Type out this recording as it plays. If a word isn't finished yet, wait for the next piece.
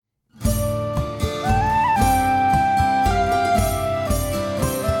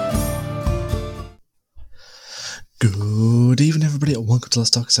welcome to Let's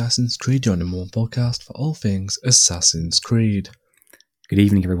Talk Assassin's Creed, your number one podcast for all things Assassin's Creed. Good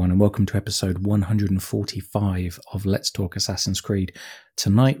evening, everyone, and welcome to episode 145 of Let's Talk Assassin's Creed.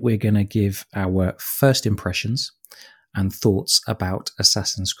 Tonight, we're going to give our first impressions and thoughts about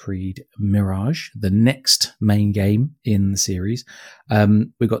Assassin's Creed Mirage, the next main game in the series.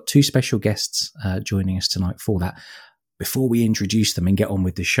 We've got two special guests joining us tonight for that. Before we introduce them and get on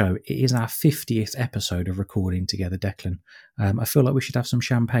with the show, it is our 50th episode of recording together, Declan. I feel like we should have some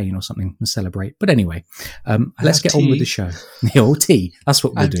champagne or something and celebrate. But anyway, let's get on with the show. Or tea. That's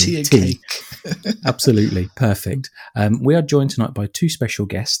what we'll do. Tea and cake. Absolutely. Perfect. We are joined tonight by two special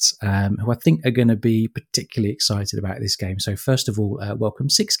guests who I think are going to be particularly excited about this game. So first of all, welcome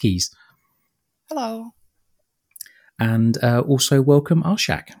Six Keys. Hello. And also welcome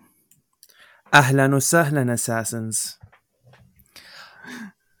Arshak. Ahlan wa sahlan, assassins.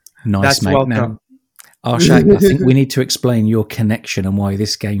 Nice, That's mate. welcome. Now, Arshak, I think we need to explain your connection and why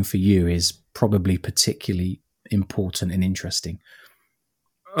this game for you is probably particularly important and interesting.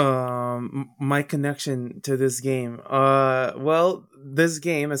 My connection to this game. Well, this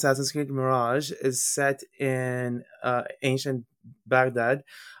game, Assassin's Creed Mirage, is set in ancient Baghdad.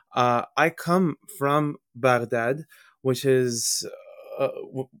 I come from Baghdad, which is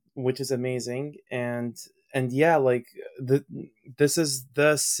amazing, and yeah, like this is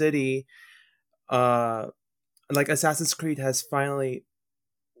the city. Like Assassin's Creed has finally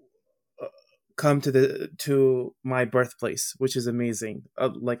come to my birthplace, which is amazing.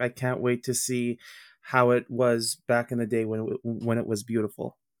 Like I can't wait to see how it was back in the day when it was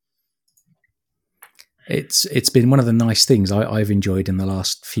beautiful. It's been one of the nice things I've enjoyed in the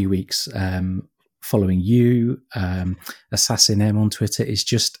last few weeks. Following you, Assassin M on Twitter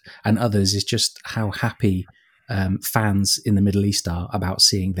and others is just how happy fans in the Middle East are about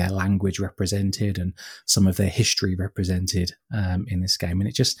seeing their language represented and some of their history represented in this game, and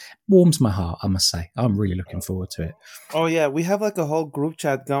it just warms my heart. I must say, I'm really looking forward to it. Oh yeah, we have like a whole group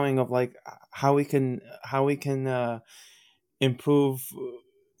chat going of like how we can improve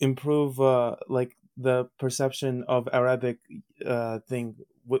like the perception of Arabic thing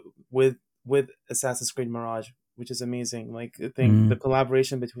with Assassin's Creed Mirage, which is amazing. Like I think the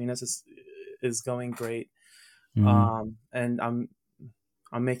collaboration between us is going great. And I'm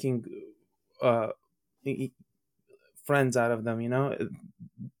making friends out of them, you know.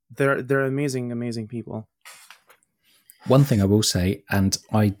 They're amazing people. One thing I will say, and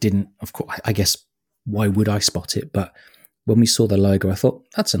I didn't, of course, I guess, why would I spot it? But when we saw the logo, I thought,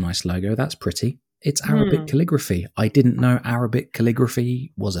 that's a nice logo. That's pretty. It's Arabic calligraphy. I didn't know Arabic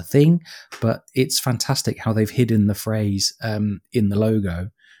calligraphy was a thing, but it's fantastic how they've hidden the phrase in the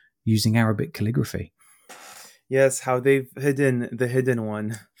logo using Arabic calligraphy. Yes, how they've hidden the hidden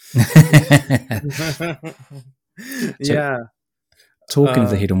one. Yeah. Talking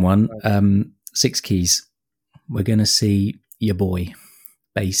of the hidden one, Six Keys, we're going to see your boy,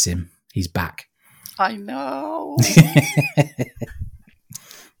 Basim. He's back. I know.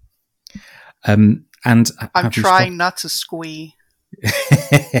 And I'm trying not to squee.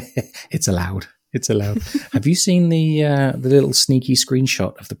 It's allowed. Have you seen the little sneaky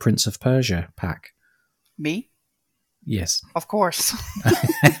screenshot of the Prince of Persia pack? Me? Yes. Of course.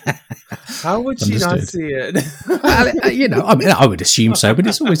 How would she not see it? I would assume so, but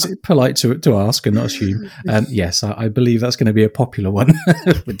it's always polite to ask and not assume. Yes, I believe that's going to be a popular one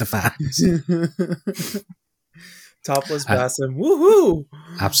with the fans. Topless Basim, woohoo!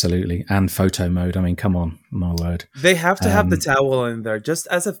 Absolutely, and photo mode. I mean, come on, my word. They have to have the towel in there just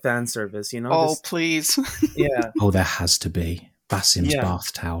as a fan service, you know. Oh, please! Yeah. Oh, there has to be Basim's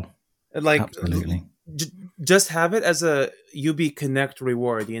bath towel. Like, absolutely. Just have it as a UB Connect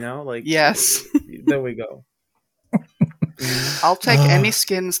reward, you know. Like, yes. There we go. I'll take any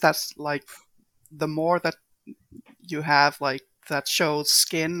skins that's like the more that you have like that shows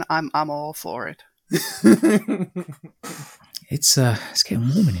skin. I'm all for it. It's getting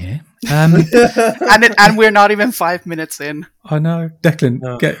warm in here, and we're not even 5 minutes in. I know,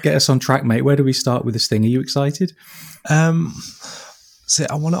 Declan. Get us on track, mate. Where do we start with this thing? Are you excited? See,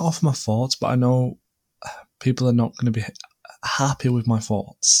 I want to offer my thoughts, but I know people are not going to be happy with my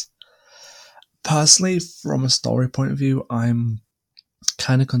thoughts. Personally, from a story point of view, I'm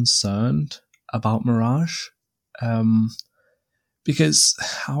kind of concerned about Mirage. Because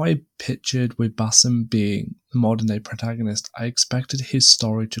how I pictured with Basim being the modern day protagonist, I expected his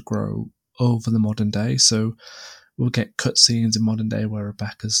story to grow over the modern day. So we'll get cutscenes in modern day where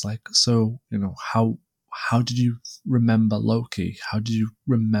Rebecca's like, so, you know, how did you remember Loki? How did you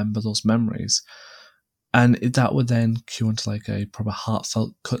remember those memories? And that would then cue into like a proper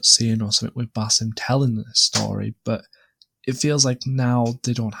heartfelt cutscene or something with Basim telling the story. But it feels like now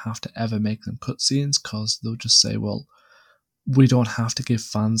they don't have to ever make them cutscenes, because they'll just say, well, we don't have to give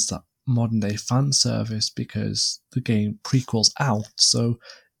fans that modern day fan service because the game prequel's out. So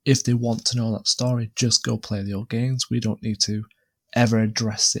if they want to know that story, just go play the old games. We don't need to ever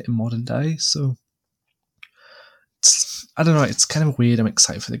address it in modern day. So I don't know, it's kind of weird. I'm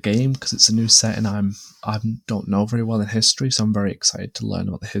excited for the game because it's a new setting. I don't know very well in history, so I'm very excited to learn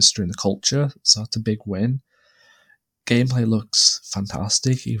about the history and the culture. So that's a big win. Gameplay looks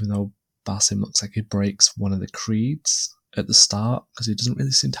fantastic, even though Basim looks like he breaks one of the creeds at the start, because he doesn't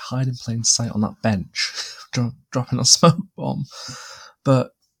really seem to hide in plain sight on that bench, dropping a smoke bomb.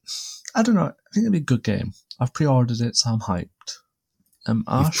 But I don't know, I think it'll be a good game. I've pre-ordered it, so I'm hyped.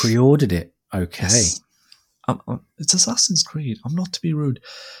 Ash, you've pre-ordered it? Okay. Yes. It's Assassin's Creed. I'm not to be rude.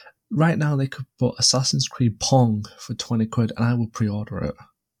 Right now, they could put Assassin's Creed Pong for 20 quid, and I will pre-order it.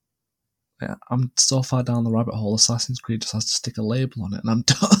 Yeah, I'm so far down the rabbit hole. Assassin's Creed just has to stick a label on it, and I'm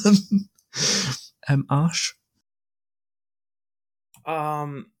done. Ash?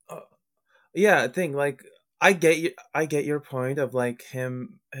 Yeah, I think like I get your point of like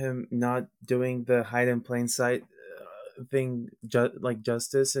him not doing the hide in plain sight thing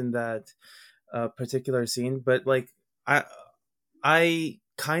justice in that particular scene, but like I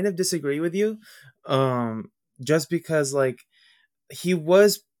kind of disagree with you, just because like he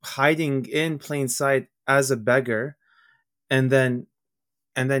was hiding in plain sight as a beggar, and then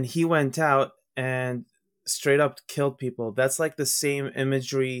he went out and straight up killed people. That's like the same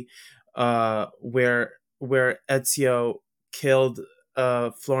imagery where Ezio killed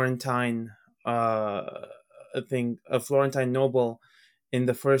a Florentine Florentine noble in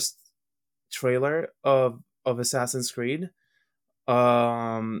the first trailer of Assassin's Creed,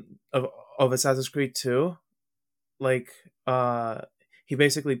 of Assassin's Creed 2. Like he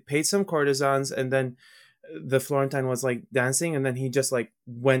basically paid some courtesans, and then the Florentine was like dancing, and then he just like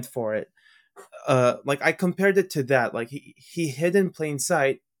went for it. Like I compared it to that. Like he hid in plain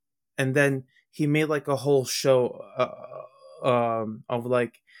sight, and then he made like a whole show of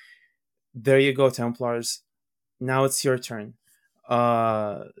like, there you go, Templars, now it's your turn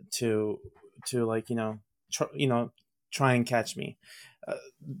to like try and catch me.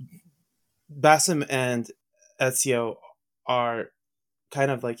 Basim and Ezio are kind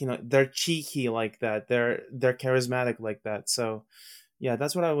of like, they're cheeky like that. They're charismatic like that. So yeah,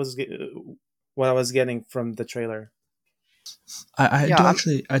 that's what I was getting from the trailer.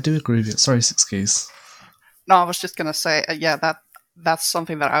 I do agree with you. Sorry, Six Keys. No, I was just gonna say, that's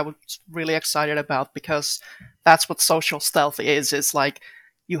something that I was really excited about, because that's what social stealth is. It's like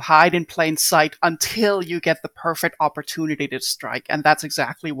you hide in plain sight until you get the perfect opportunity to strike, and that's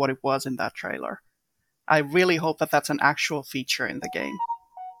exactly what it was in that trailer. I really hope that that's an actual feature in the game.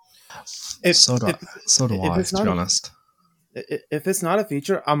 So do I, to be honest. If it's not a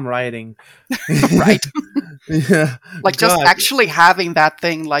feature, I'm rioting. Right. Yeah. Like just actually having that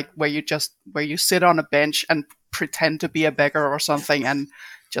thing, like where you sit on a bench and pretend to be a beggar or something and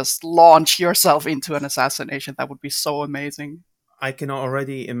just launch yourself into an assassination. That would be so amazing. I can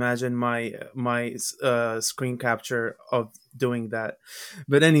already imagine my screen capture of doing that.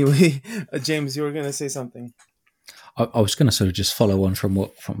 But anyway, James, you were going to say something. I was going to sort of just follow on from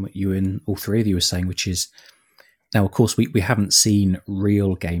what you and all three of you were saying, which is, now, of course, we haven't seen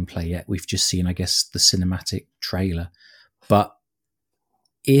real gameplay yet. We've just seen, I guess, the cinematic trailer. But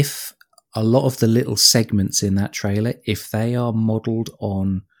if a lot of the little segments in that trailer, if they are modelled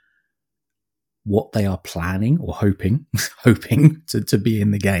on what they are planning or hoping to be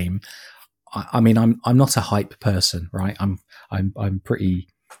in the game, I mean, I'm not a hype person, right? I'm pretty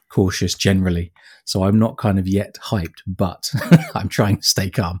cautious generally, so I'm not kind of yet hyped, but I'm trying to stay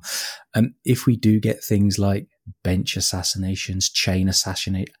calm. And if we do get things like bench assassinations, chain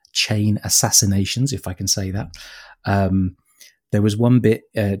assassinations, if I can say that, there was one bit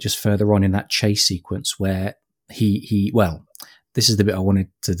just further on in that chase sequence where well, this is the bit I wanted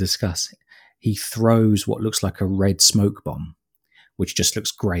to discuss. He throws what looks like a red smoke bomb, which just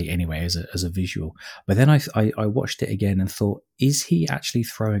looks great anyway as a visual. But then I watched it again and thought, is he actually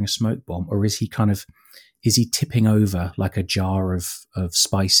throwing a smoke bomb, or is he tipping over like a jar of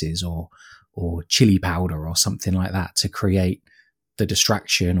spices or chili powder or something like that to create the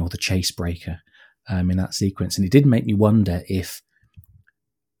distraction or the chase breaker in that sequence? And it did make me wonder if,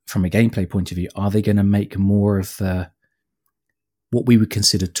 from a gameplay point of view, are they going to make more of the what we would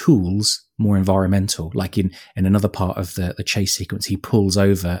consider tools more environmental? Like in another part of the chase sequence, he pulls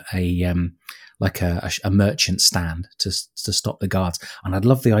over a merchant stand to stop the guards. And I'd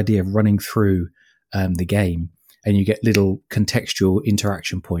love the idea of running through the game and you get little contextual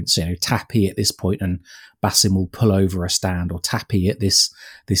interaction points. Tap E at this point and Basim will pull over a stand, or tap E at this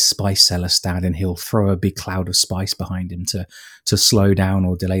spice seller stand and he'll throw a big cloud of spice behind him to slow down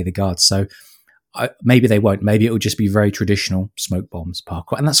or delay the guards. So maybe they won't. Maybe it will just be very traditional smoke bombs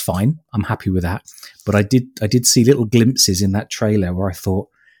parkour, and that's fine. I'm happy with that. But I did see little glimpses in that trailer where I thought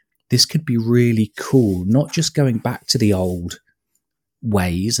this could be really cool. Not just going back to the old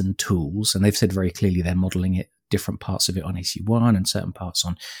ways and tools, and they've said very clearly they're modeling it, different parts of it on AC1 and certain parts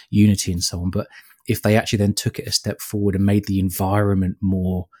on Unity and so on. But if they actually then took it a step forward and made the environment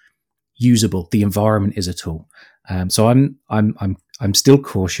more usable, the environment is a tool. So I'm still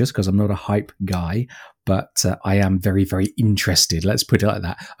cautious because I'm not a hype guy, but I am very, very interested. Let's put it like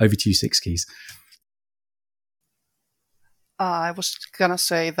that. Over to you, Six Keys. I was gonna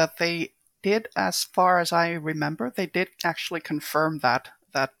say that they did, as far as I remember, they did actually confirm that,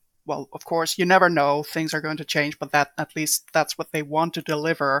 well, of course, you never know, things are going to change, but that at least that's what they want to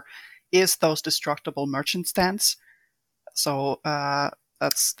deliver, is those destructible merchant stands. So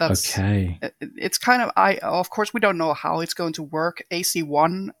that's okay. It's kind of, of course, we don't know how it's going to work.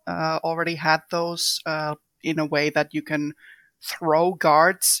 AC1 already had those in a way that you can throw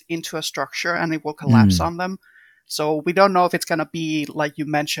guards into a structure and it will collapse on them. So we don't know if it's going to be like you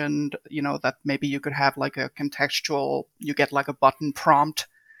mentioned, that maybe you could have like a contextual, you get like a button prompt.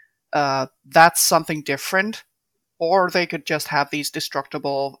 That's something different. Or they could just have these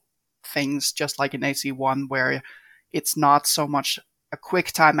destructible things just like in AC1 where it's not so much a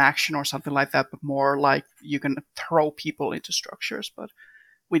quick time action or something like that, but more like you can throw people into structures. But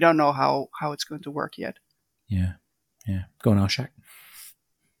we don't know how it's going to work yet. Yeah. Go on, Arshak.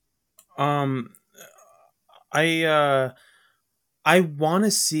 I want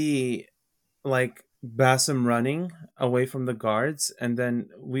to see like Basim running away from the guards, and then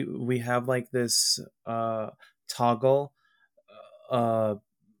we have like this toggle,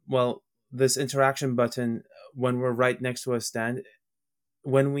 this interaction button when we're right next to a stand.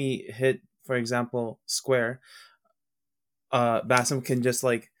 When we hit, for example, square, Basim can just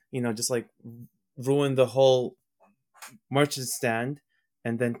ruin the whole merchant stand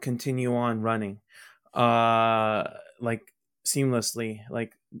and then continue on running. Like seamlessly,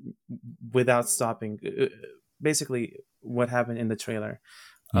 like without stopping. Basically, what happened in the trailer.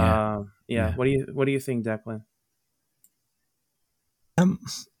 Yeah. What do you think, Declan?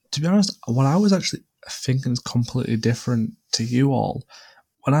 To be honest, what I was actually thinking is completely different to you all.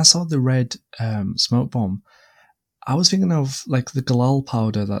 When I saw the red smoke bomb, I was thinking of like the Galal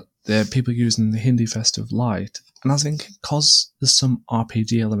powder that the people use in the Hindi Festival of Light, and I was thinking, because there's some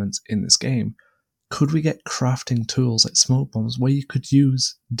RPG elements in this game, could we get crafting tools like smoke bombs where you could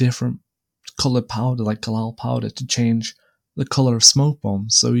use different coloured powder like Galal powder to change the colour of smoke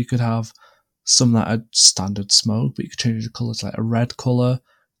bombs? So you could have some that are standard smoke, but you could change the colour to like a red colour,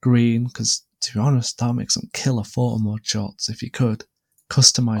 green, because to be honest, that would make some killer photo mode shots if you could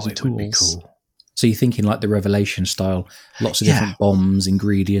customise your tools. Would be cool. So you're thinking like the Revelation style, lots of different bombs,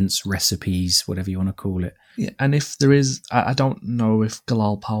 ingredients, recipes, whatever you want to call it. Yeah, and if there is, I don't know if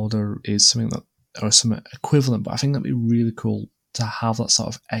Galal powder is something that, or some equivalent, but I think that'd be really cool to have that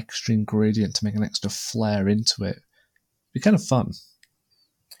sort of extra ingredient to make an extra flair into it. It'd be kind of fun.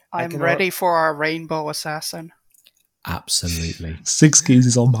 I'm ready for our rainbow assassin. Absolutely. 6 Keys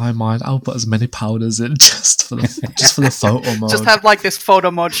is on my mind. I'll put as many powders in just for the photo mode. Just have like this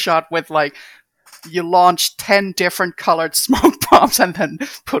photo mode shot with like you launch 10 different colored smoke bombs and then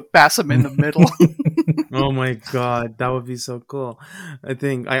put Basim in the middle. Oh my god, that would be so cool. I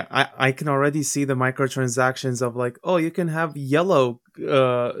think I can already see the microtransactions of like, oh, you can have yellow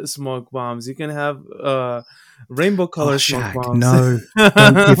smoke bombs, you can have rainbow color smoke bombs. No,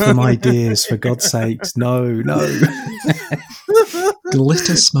 don't give them ideas, for God's sakes. No.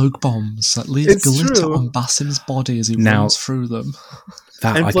 Glitter smoke bombs that leave glitter on Basim's body as he runs through them.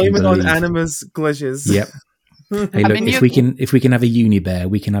 And blame it on Animus glitches. Yep. Hey, look, if we can have a Unibear,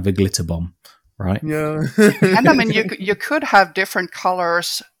 we can have a glitter bomb, right? Yeah. And I mean, you could have different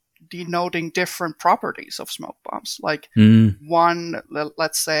colors denoting different properties of smoke bombs. Like one,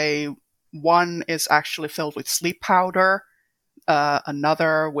 let's say, one is actually filled with sleep powder,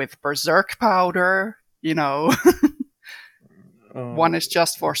 another with berserk powder. One is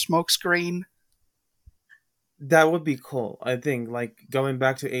just for smokescreen. That would be cool. I think, like, going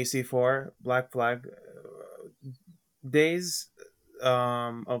back to AC4 Black Flag days,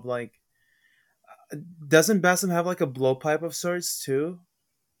 of like, doesn't Basim have like a blowpipe of sorts too?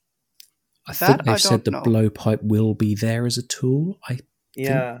 I think they've said the blowpipe will be there as a tool. I think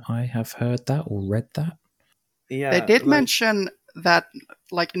I have heard that or read that. Yeah, they did mention that,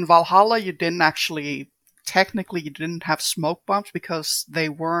 like in Valhalla, you didn't actually technically you didn't have smoke bombs because they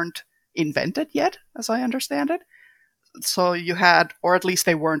weren't invented yet, as I understand it. So you had, or at least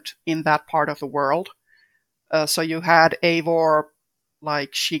they weren't in that part of the world. So you had Eivor,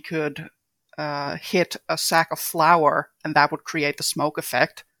 like she could hit a sack of flour and that would create the smoke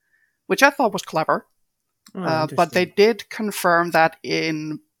effect, which I thought was clever. But they did confirm that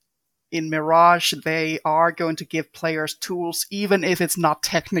in Mirage they are going to give players tools, even if it's not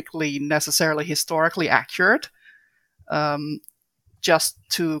technically necessarily historically accurate, just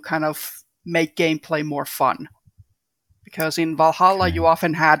to kind of make gameplay more fun. Because in Valhalla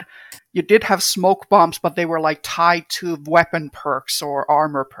you did have smoke bombs, but they were like tied to weapon perks or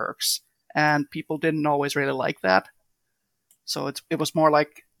armor perks, and people didn't always really like that. So it was more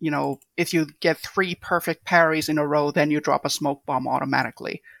like, if you get 3 perfect parries in a row, then you drop a smoke bomb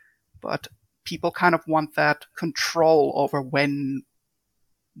automatically. But people kind of want that control over when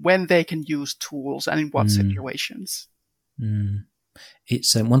they can use tools and in what situations.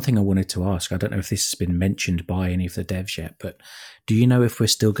 It's one thing I wanted to ask. I don't know if this has been mentioned by any of the devs yet, but do you know if we're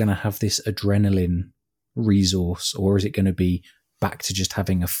still going to have this adrenaline resource, or is it going to be back to just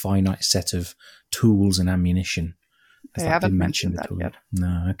having a finite set of tools and ammunition? They haven't mentioned that yet.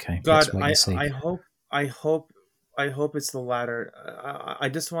 No, okay. God, I hope it's the latter. I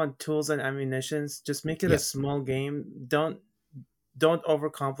just want tools and ammunitions. Just make it a small game. Don't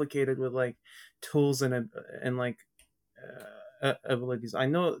overcomplicate it with like tools and like abilities. I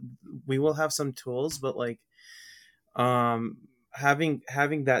know we will have some tools, but like having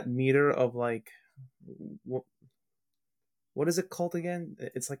that meter of like what is it called again?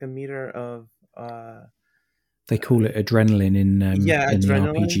 It's like a meter of they call it adrenaline in the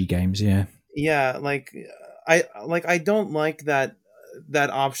RPG games. Yeah, like I don't like that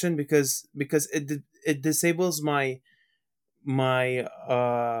option because it disables my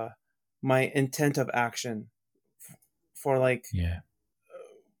intent of action for like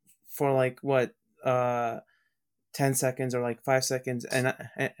what 10 seconds or like 5 seconds, and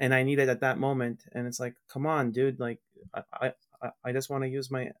I need it at that moment, and it's like, come on, dude, like I just want to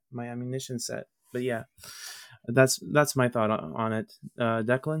use my ammunition set. But yeah, that's my thought on it.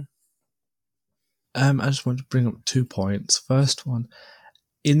 Declan? I just want to bring up 2 points. First one,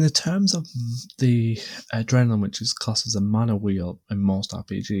 in the terms of the adrenaline, which is classed as a mana wheel in most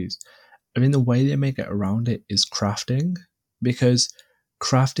RPGs, I mean, the way they make it around it is crafting, because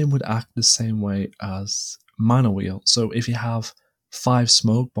crafting would act the same way as mana wheel. So if you have 5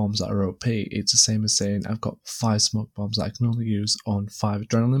 smoke bombs that are OP, it's the same as saying I've got 5 smoke bombs that I can only use on 5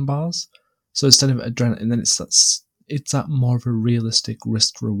 adrenaline bars. So instead of adrenaline, and then it's that more of a realistic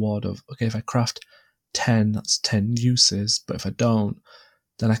risk reward of, okay, if I craft 10, that's 10 uses, but if I don't,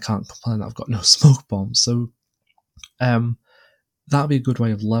 then I can't complain that I've got no smoke bombs. So that'd be a good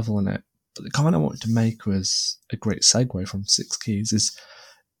way of leveling it. But the comment I wanted to make was a great segue from 6 Keys, is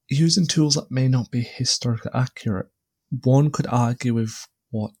using tools that may not be historically accurate. One could argue with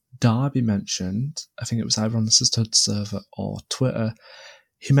what Darby mentioned. I think it was either on the Sisterhood server or Twitter.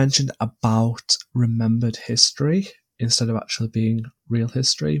 He mentioned about remembered history instead of actually being real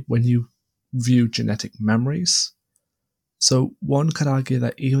history when you view genetic memories. So one could argue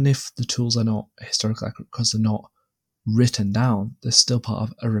that even if the tools are not historically accurate because they're not written down, they're still part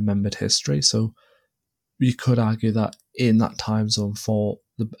of a remembered history. So you could argue that in that time zone for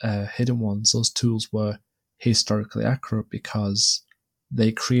the hidden ones, those tools were historically accurate because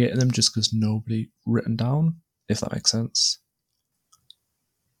they created them just because nobody written down, if that makes sense.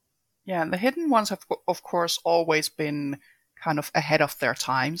 Yeah, and the hidden ones have, of course, always been kind of ahead of their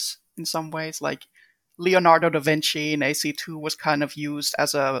times in some ways. Like Leonardo da Vinci in AC2 was kind of used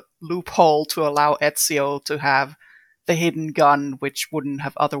as a loophole to allow Ezio to have the hidden gun, which wouldn't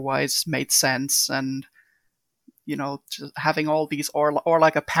have otherwise made sense. And, just having all these, or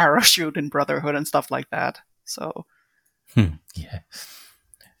like a parachute in Brotherhood and stuff like that. So, yeah.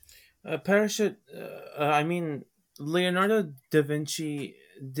 A parachute, I mean, Leonardo da Vinci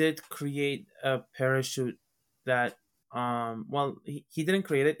did create a parachute that he didn't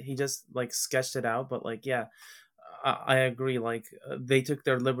create it, he just like sketched it out, but like I agree, like they took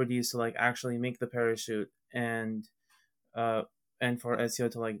their liberties to like actually make the parachute and for Ezio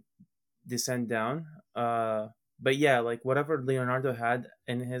to like descend down, but yeah, like whatever Leonardo had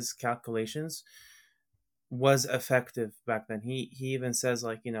in his calculations was effective back then. He even says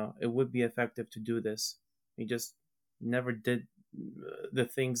like, it would be effective to do this. He just never did the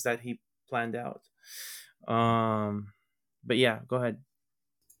things that he planned out. But yeah, go ahead.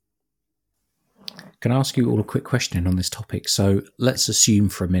 Can I ask you all a quick question on this topic? So let's assume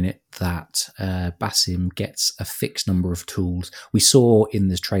for a minute that Basim gets a fixed number of tools. We saw in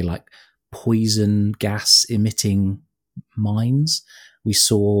this trailer, like poison gas emitting mines. We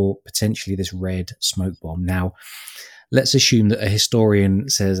saw potentially this red smoke bomb. Now, let's assume that a historian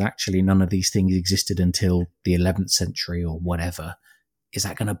says actually none of these things existed until the 11th century or whatever. Is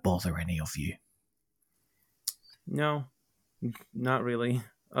that going to bother any of you? No, not really.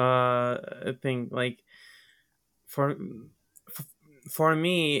 I think like for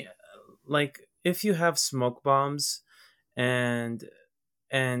me, like if you have smoke bombs and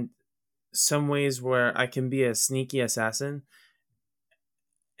some ways where I can be a sneaky assassin,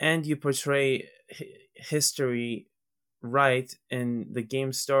 and you portray history right in the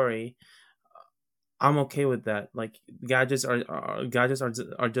game story, I'm okay with that. Like gadgets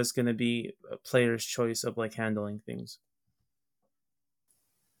are just gonna be a player's choice of like handling things.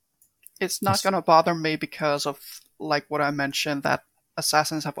 It's not going to bother me because of like what I mentioned, that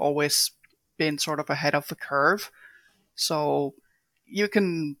assassins have always been sort of ahead of the curve. So you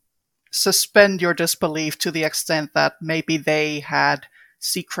can suspend your disbelief to the extent that maybe they had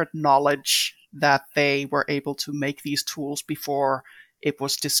secret knowledge that they were able to make these tools before it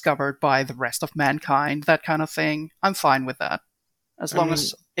was discovered by the rest of mankind, that kind of thing. I'm fine with that. As long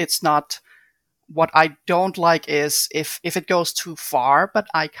as it's not... What I don't like is if it goes too far, but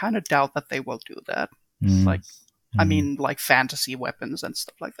I kind of doubt that they will do that. I mean, like fantasy weapons and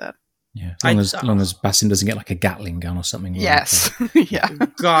stuff like that. Yeah, as long as Basim doesn't get like a Gatling gun or something. Yes, yeah.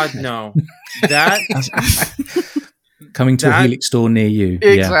 God, no. That coming to a Helix store near you.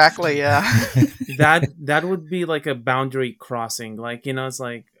 Exactly. Yeah. that would be like a boundary crossing. Like, you know, it's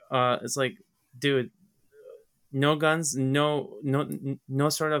like, dude, no guns, no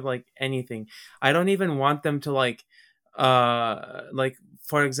sort of like anything. I don't even want them to like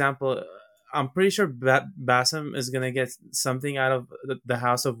for example, I'm pretty sure Basim is gonna get something out of the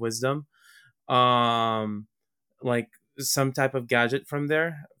House of Wisdom, like some type of gadget from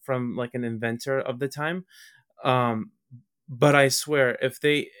there, from like an inventor of the time. But I swear, if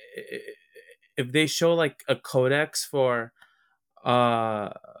they show like a codex for,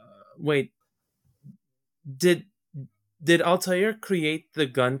 wait, did Altair create the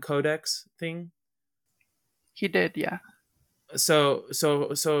gun codex thing? He did, yeah. So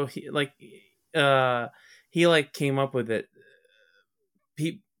he like he like came up with it.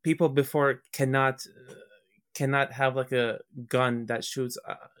 People before cannot have like a gun that shoots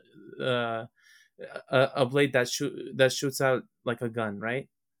a blade that shoots out like a gun, right?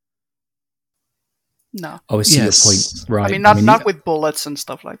 No. Oh, I see your point. Right. I mean, not with bullets and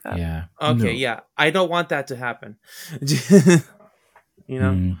stuff like that. Yeah. Okay, no. Yeah. I don't want that to happen. You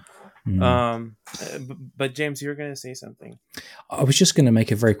know? But James, you were going to say something. I was just going to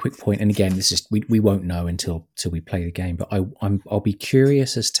make a very quick point, and again, this is we won't know until we play the game. But I'll be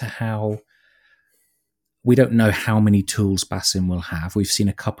curious as to how. We don't know how many tools Basim will have. We've seen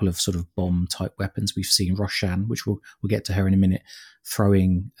a couple of sort of bomb type weapons. We've seen Roshan, which we'll get to her in a minute,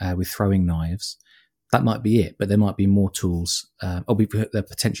 throwing knives. That might be it, but there might be more tools.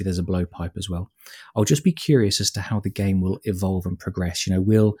 Potentially there's a blowpipe as well. I'll just be curious as to how the game will evolve and progress. You know,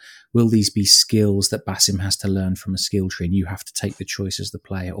 will these be skills that Basim has to learn from a skill tree and you have to take the choice as the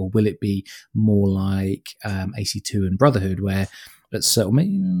player, or will it be more like AC2 and Brotherhood, where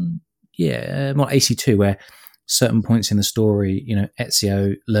AC2, where certain points in the story, you know,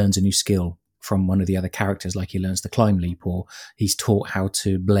 Ezio learns a new skill from one of the other characters, like he learns the climb leap, or he's taught how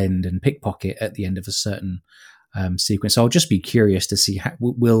to blend and pickpocket at the end of a certain sequence. So I'll just be curious to see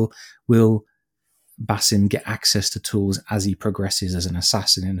will Basim get access to tools as he progresses as an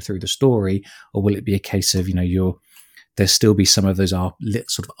assassin and through the story, or will it be a case of, you know, there'll still be some of those sort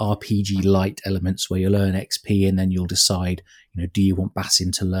of RPG light elements where you learn XP and then you'll decide, you know, do you want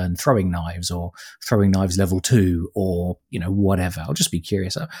Basim to learn throwing knives or throwing knives level 2 or, you know, whatever. I'll just be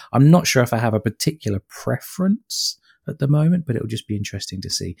curious. I'm not sure if I have a particular preference at the moment, but it'll just be interesting to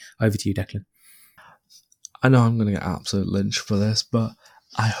see. Over to you, Declan. I know I'm going to get absolute lynch for this, but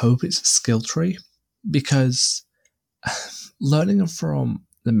I hope it's a skill tree, because learning from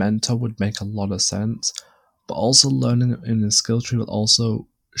the mentor would make a lot of sense. But also learning in the skill tree will also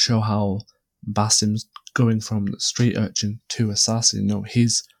show how Basim's going from the street urchin to assassin. You know,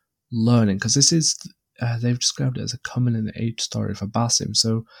 he's learning, because this is, they've described it as a coming in age story for Basim.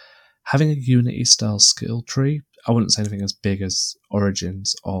 So having a Unity style skill tree, I wouldn't say anything as big as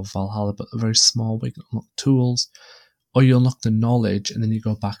Origins or Valhalla, but a very small where you can unlock tools, or you unlock the knowledge and then you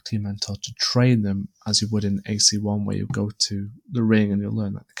go back to your mentor to train them, as you would in AC1, where you go to the ring and you'll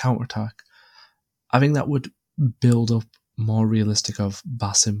learn like the counterattack. I think that would build up more realistic of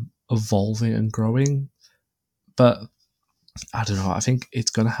Basim evolving and growing. But I don't know, I think it's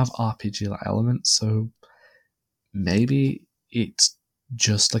going to have RPG-like elements, so maybe it's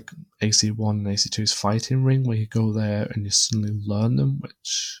just like AC1 and AC2's fighting ring, where you go there and you suddenly learn them,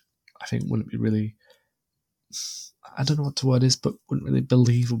 which I think wouldn't be really, I don't know what the word is, but wouldn't really be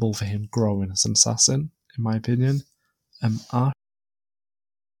believable for him growing as an assassin, in my opinion. Ash? I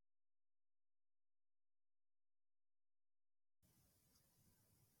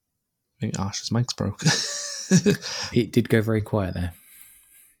think Ash's mic's broke. It did go very quiet there.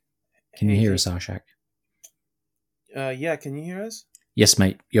 Can you hear us, Arshak? Yeah, can you hear us? Yes,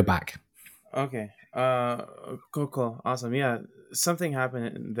 mate, you're back. Okay. Cool. Awesome. Yeah, something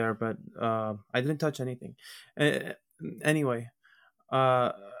happened there, but I didn't touch anything. Anyway,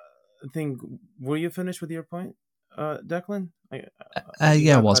 I think, were you finished with your point, Declan?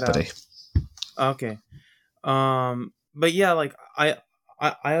 Yeah, I was, buddy. Okay. But yeah, like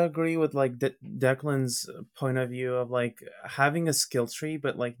I agree with like Declan's point of view of like having a skill tree,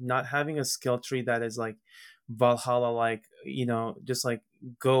 but like not having a skill tree that is like Valhalla, like, you know, just like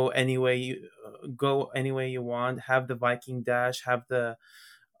go any way you want, have the Viking dash, have the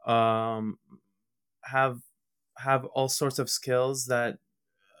have all sorts of skills that,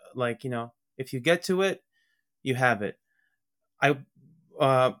 like, you know, if you get to it, you have it. I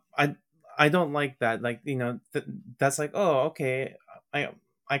I don't like that. Like, you know, that's like, oh, okay, I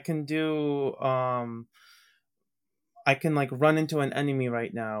can do I can like run into an enemy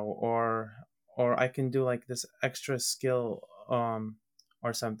right now, or I can do like this extra skill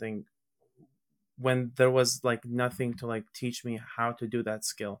or something, when there was like nothing to like teach me how to do that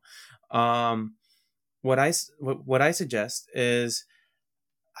skill. What I suggest is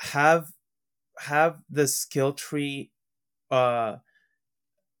have the skill tree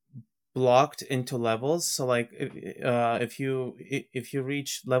blocked into levels. So like if you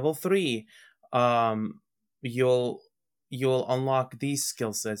reach level 3, you'll unlock these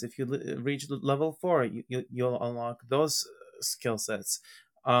skill sets. If you reach level 4, you'll unlock those skill sets.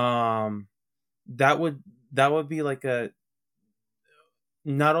 That would be like a,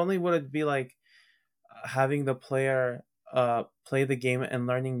 not only would it be like having the player play the game and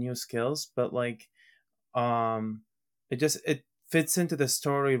learning new skills, but like it fits into the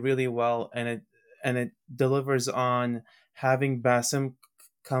story really well, and it delivers on having Basim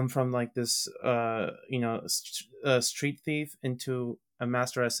come from like this street thief into a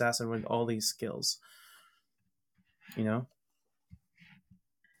master assassin with all these skills, you know.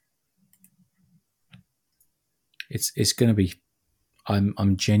 It's going to be,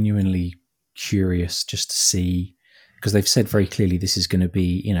 I'm genuinely curious just to see, because they've said very clearly this is going to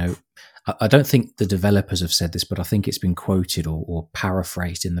be, you know, I don't think the developers have said this, but I think it's been quoted or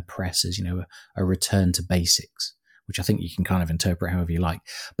paraphrased in the press as, you know, a return to basics, which I think you can kind of interpret however you like.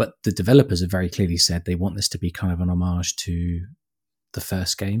 But the developers have very clearly said they want this to be kind of an homage to the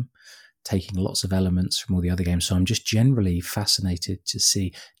first game, taking lots of elements from all the other games. So I'm just genuinely fascinated to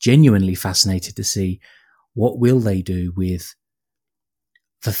see what will they do with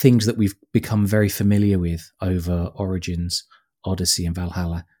the things that we've become very familiar with over Origins, Odyssey, and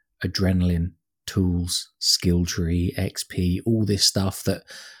Valhalla. Adrenaline, tools, skill tree, XP, all this stuff that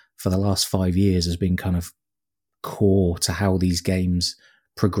for the last 5 years has been kind of core to how these games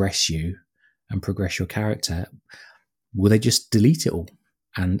progress you and progress your character. Will they just delete it all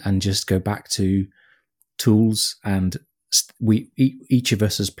and just go back to tools, and each of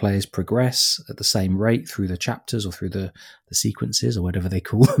us as players progress at the same rate through the chapters or through the sequences or whatever they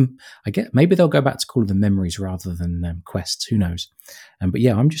call them? Maybe they'll go back to calling them memories rather than quests. Who knows? But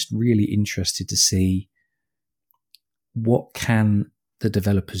yeah, I'm just really interested to see what can the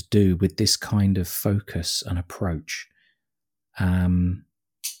developers do with this kind of focus and approach. You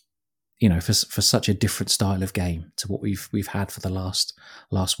know, for such a different style of game to what we've had for the last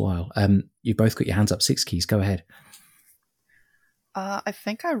while. You both got your hands up. Six Keys, go ahead. I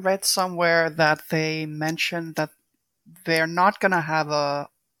think I read somewhere that they mentioned that they're not going to have a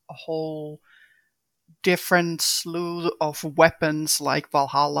whole different slew of weapons like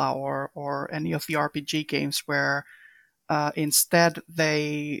Valhalla or any of the RPG games, where instead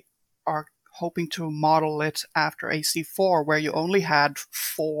they are hoping to model it after AC4, where you only had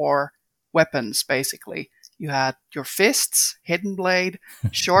 4 weapons, basically. You had your fists, hidden blade,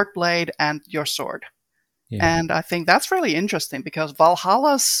 short blade, and your sword. Yeah. And I think that's really interesting, because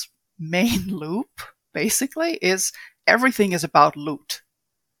Valhalla's main loop, basically, is everything is about loot.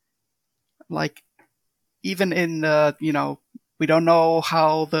 Like, even in, we don't know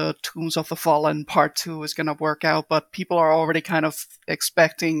how the Tombs of the Fallen Part 2 is going to work out, but people are already kind of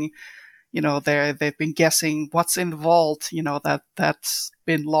expecting, they've been guessing what's in the vault, that's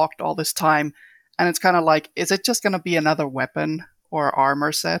been locked all this time. And it's kind of like, is it just going to be another weapon or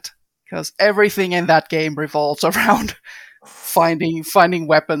armor set? Because everything in that game revolves around finding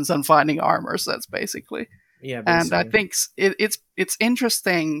weapons and finding armors. That's basically. Yeah, And I basically. think it's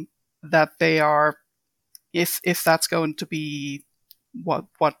interesting that they are, if that's going to be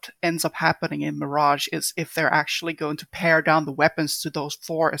what ends up happening in Mirage, is if they're actually going to pare down the weapons to those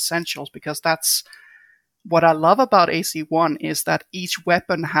 4 essentials, because that's what I love about AC1 is that each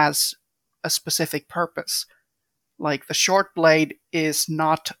weapon has a specific purpose. Like the short blade is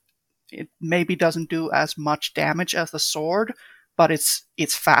not, it maybe doesn't do as much damage as the sword, but it's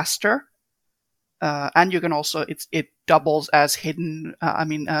faster. And you can also, it doubles as hidden,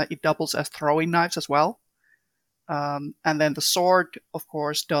 it doubles as throwing knives as well. And then the sword, of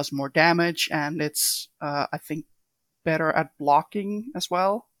course, does more damage, and it's, I think, better at blocking as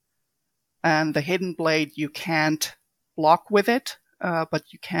well. And the hidden blade, you can't block with it, but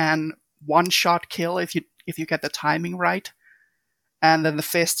you can one-shot kill if you get the timing right. And then the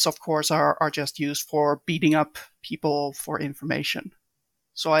fists, of course, are just used for beating up people for information.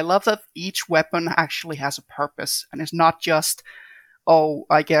 So I love that each weapon actually has a purpose, and it's not just, oh,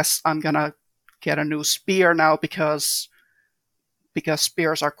 I guess I'm gonna get a new spear now because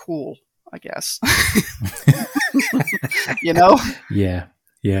spears are cool, I guess. You know? Yeah.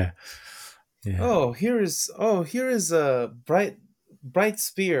 Oh, here is a bright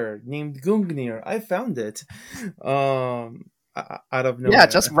spear named Gungnir. I found it. Out of nowhere. Yeah,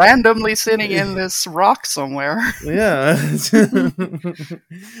 just randomly sitting in this rock somewhere. Yeah.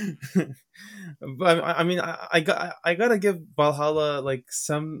 But I mean, I gotta give Valhalla like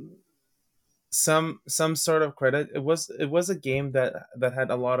some sort of credit. It was a game that had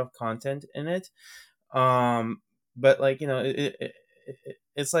a lot of content in it. But like, you know,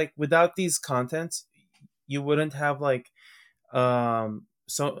 it's like without these contents, you wouldn't have like so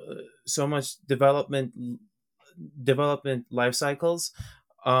much development life cycles.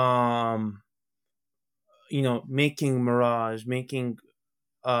 You know, making Mirage, making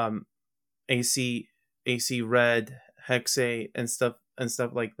AC Red, Hexe, and stuff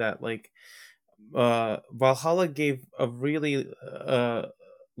like that. Like Valhalla gave a really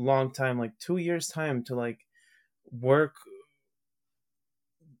long time, like 2 years time, to like work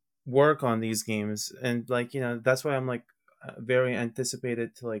on these games. And like, you know, that's why I'm like very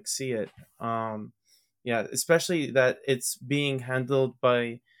anticipated to like see it. Yeah, especially that it's being handled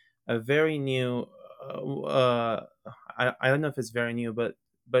by a very new I don't know if it's very new, but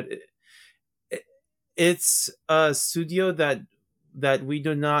it's a studio that we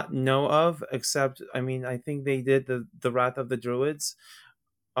do not know of, except, I mean, I think they did the Wrath of the Druids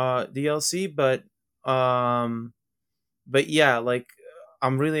DLC. But yeah, like,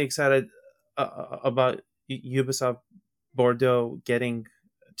 I'm really excited about Ubisoft Bordeaux getting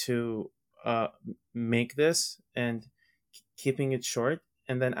to make this and keeping it short.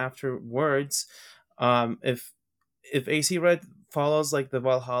 And then afterwards, if AC Red follows like the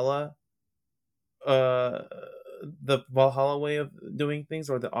Valhalla way of doing things,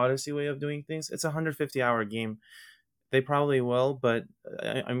 or the Odyssey way of doing things, it's a 150-hour game. They probably will, but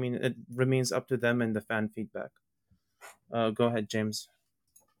I mean, it remains up to them and the fan feedback. Go ahead, James.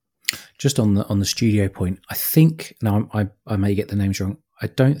 Just on the studio point, I think, now I may get the names wrong. I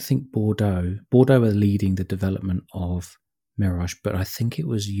don't think Bordeaux are leading the development of Mirage, but I think it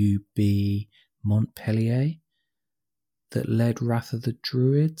was UB Montpellier that led Wrath of the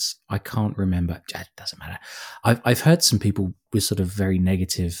Druids. I can't remember. It doesn't matter. I've heard some people with sort of very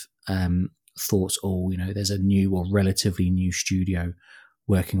negative thoughts. Oh, you know, there's a new or relatively new studio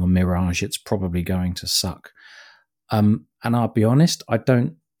working on Mirage. It's probably going to suck. And I'll be honest, I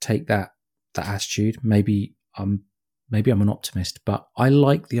don't take that attitude. Maybe I'm an optimist, but I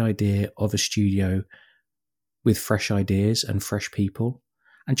like the idea of a studio with fresh ideas and fresh people.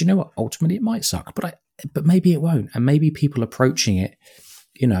 And do you know what? Ultimately, it might suck, but maybe it won't. And maybe people approaching it,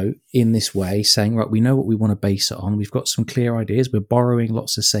 you know, in this way, saying, right, we know what we want to base it on. We've got some clear ideas. We're borrowing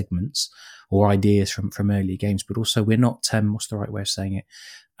lots of segments or ideas from earlier games, but also we're not, what's the right way of saying it?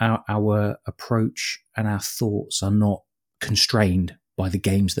 Our approach and our thoughts are not constrained by the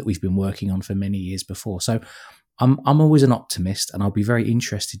games that we've been working on for many years before. So I'm always an optimist, and I'll be very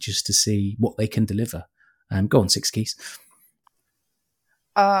interested just to see what they can deliver. Go on, Six Keys.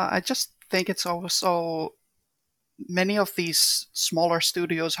 I just think it's also, many of these smaller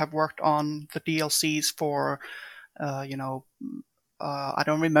studios have worked on the DLCs for, I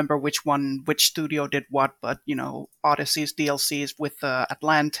don't remember which studio did what, but, you know, Odyssey's DLCs with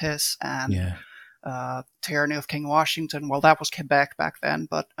Atlantis and Tyranny of King Washington. Well, that was Quebec back then,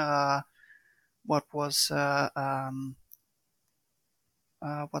 but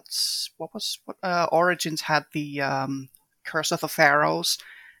Origins had the Curse of the Pharaohs,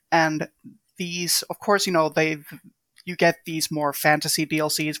 and these, of course, you know, you get these more fantasy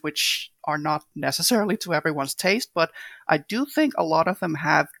DLCs, which are not necessarily to everyone's taste, but I do think a lot of them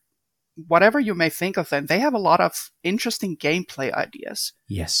have, whatever you may think of them, they have a lot of interesting gameplay ideas.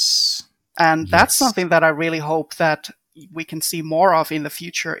 Yes. And that's something that I really hope that we can see more of in the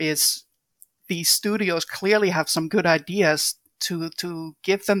future, is these studios clearly have some good ideas to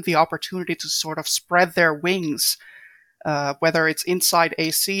give them the opportunity to sort of spread their wings, whether it's inside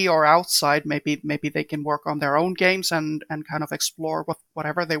AC or outside. Maybe they can work on their own games and kind of explore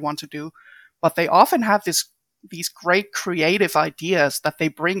whatever they want to do. But they often have these great creative ideas that they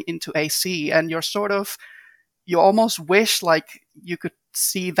bring into AC, and you almost wish like you could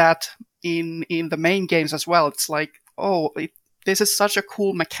see that in the main games as well. It's like, this is such a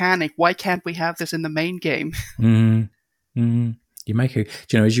cool mechanic. Why can't we have this in the main game? You make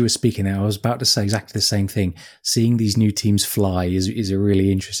as you were speaking there, I was about to say exactly the same thing. Seeing these new teams fly is a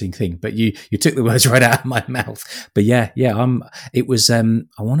really interesting thing. But you took the words right out of my mouth. But yeah. It was I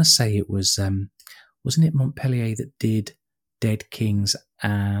want to say it was wasn't it Montpellier that did Dead Kings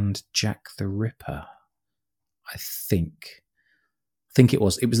and Jack the Ripper? I think it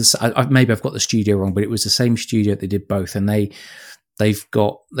was. It was maybe I've got the studio wrong, but it was the same studio that did both, and they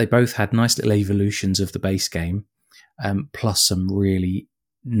both had nice little evolutions of the base game, plus some really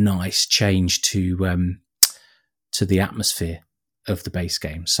nice change to the atmosphere of the base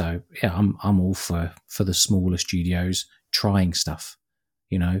game. So yeah, I'm all for the smaller studios trying stuff.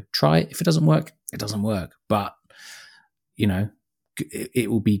 Try it. If it doesn't work, it doesn't work. But it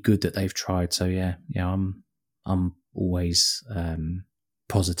will be good that they've tried. So yeah, I'm always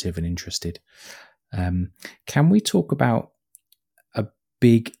positive and interested. Can we talk about a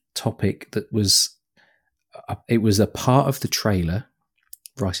big topic that was a part of the trailer,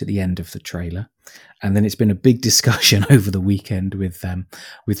 right at the end of the trailer, and then it's been a big discussion over the weekend with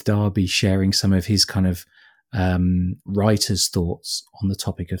Darby sharing some of his kind of writer's thoughts on the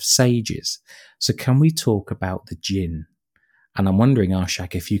topic of sages. So can we talk about the djinn? And I'm wondering,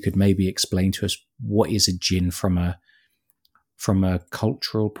 Arshak, if you could maybe explain to us what is a djinn from a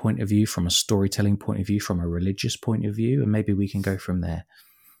cultural point of view, from a storytelling point of view, from a religious point of view, and maybe we can go from there.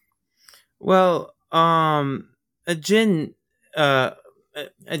 Well, a djinn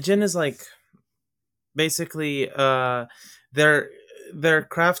is like basically they're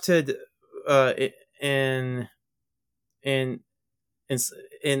crafted in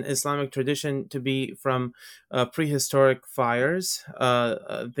Islamic tradition to be from prehistoric fires.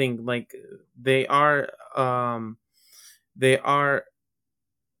 Thing like they are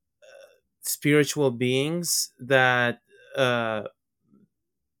spiritual beings that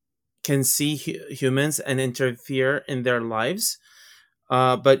can see humans and interfere in their lives.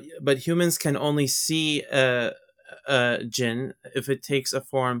 But humans can only see a jinn if it takes a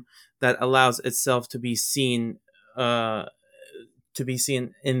form that allows itself to be seen in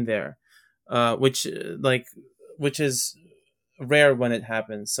there, which is rare when it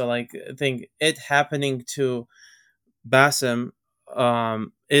happens. So like I think it happening to Basim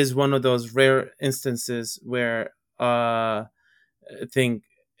is one of those rare instances where I think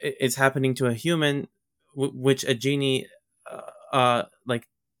it's happening to a human, which a genie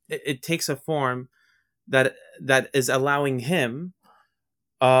it takes a form that is allowing him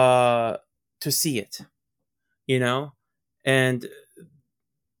to see it, and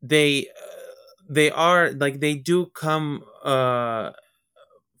they are like they do come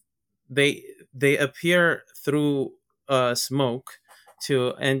they appear through smoke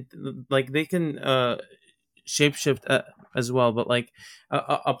too, and like they can shapeshift as well. But like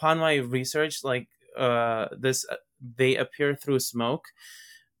upon my research, like this they appear through smoke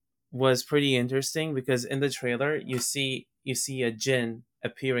was pretty interesting, because in the trailer you see a jinn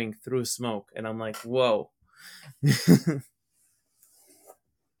appearing through smoke, and I'm like, whoa.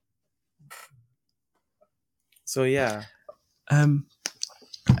 So yeah,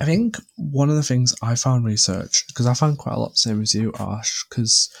 I think one of the things I found research, because I found quite a lot the same as you, Ash,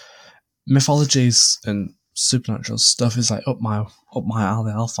 because mythologies and supernatural stuff is like up my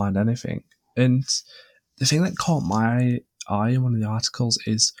alley. I'll find anything. And the thing that caught my eye in one of the articles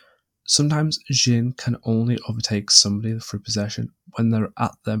is sometimes jinn can only overtake somebody through possession when they're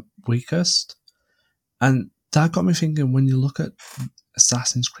at their weakest. And that got me thinking, when you look at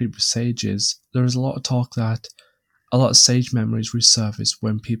Assassin's Creed with sages, there is a lot of talk that a lot of sage memories resurface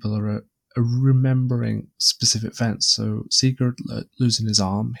when people are remembering specific events. So Sigurd losing his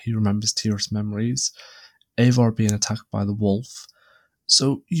arm, he remembers Tyr's memories. Eivor being attacked by the wolf.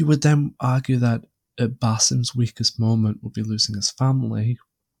 So you would then argue that Basim's weakest moment would be losing his family,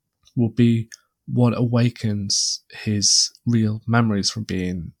 will be what awakens his real memories from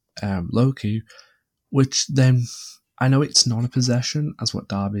being Loki, which then I know it's not a possession, as what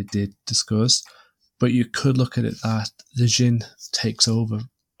Darby did discuss, but you could look at it that the Jinn takes over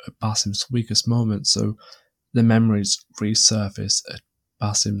at Basim's weakest moment, so the memories resurface at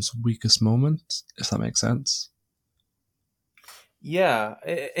Basim's weakest moment, if that makes sense. Yeah,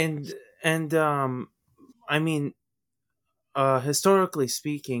 and I mean, historically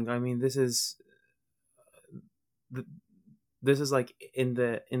speaking, I mean, this is like in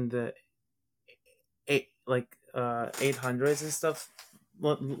the eight, like 800s and stuff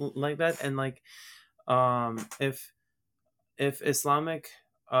like that, and like if Islamic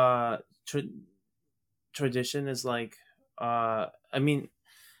tradition is like I mean,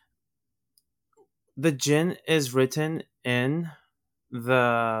 the jinn is written in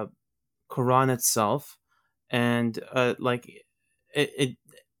the Quran itself, and like it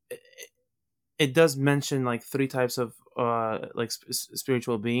it does mention like three types of like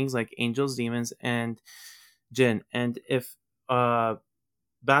spiritual beings, like angels, demons, and jinn. And if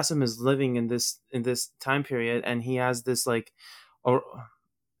Basim is living in this time period, and he has this like or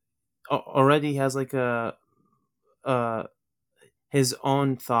already has like a his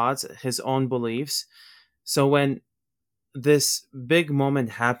own thoughts, his own beliefs. So when this big moment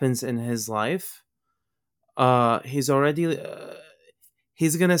happens in his life, he's already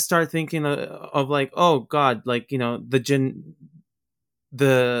he's gonna start thinking of like, oh God, like, you know, the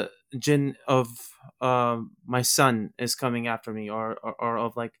jinn of my son is coming after me, or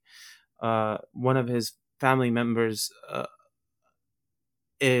of like one of his family members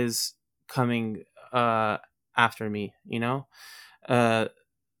is coming after me, you know. uh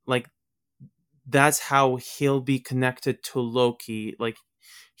like that's how he'll be connected to Loki. Like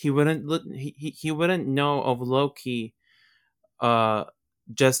he wouldn't know of Loki uh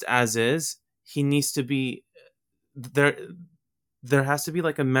just as is. He needs to be there. There has to be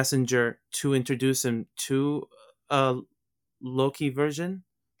like a messenger to introduce him to a Loki version.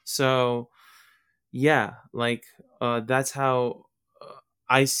 So yeah, like that's how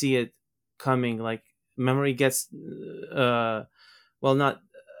I see it coming. Like memory gets well, not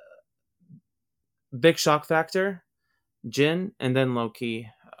big shock factor, Jin, and then Loki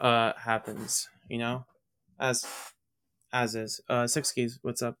happens, you know, as is. Six Keys,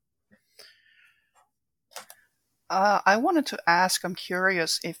 what's up? I wanted to ask, I'm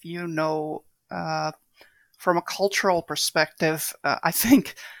curious if you know, from a cultural perspective, I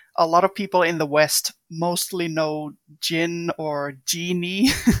think a lot of people in the West mostly know Jinn or Genie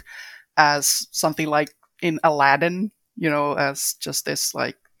as something like in Aladdin, you know, as just this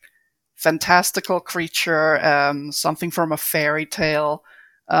like fantastical creature, something from a fairy tale.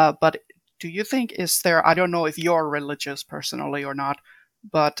 But do you think, is there, I don't know if you're religious personally or not,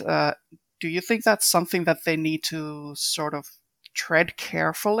 but do you think that's something that they need to sort of tread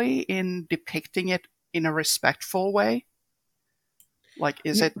carefully in depicting it in a respectful way? Like,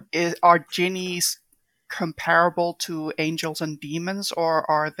 are genies comparable to angels and demons, or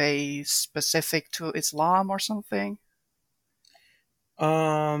are they specific to Islam or something?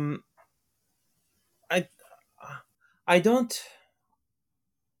 Um, I I don't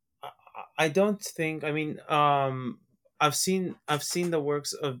I don't think. I mean, I've seen the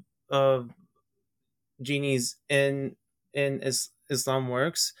works of genies in Islam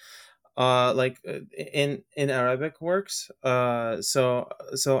works, like in Arabic works.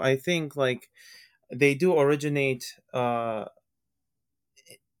 So I think like they do originate in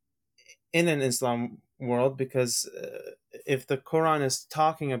an Islam world, because if the Quran is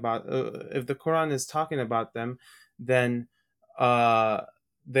talking about them, then uh,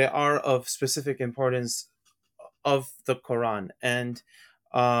 they are of specific importance of the Quran. And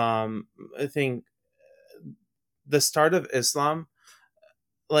I think the start of Islam,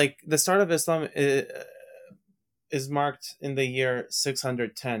 is marked in the year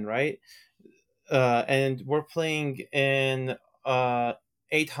 610, right? And we're playing in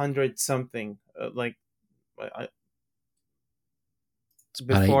 800 something, like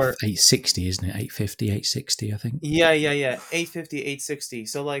About before. 860, isn't it? 850, 860, I think. Yeah, 850, 860.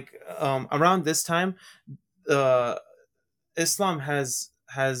 So like around this time, uh Islam has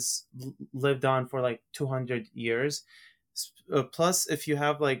lived on for like 200 years. Plus, if you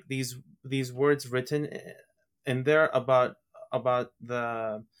have like these words written in there about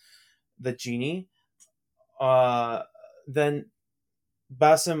the genie, then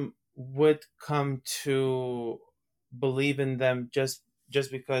Basim would come to believe in them just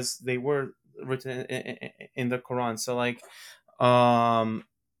because they were written in the Quran. So like, um,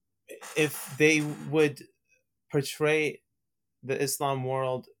 if they would portray the Islam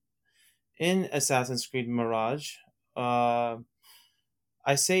world in Assassin's Creed Mirage, uh,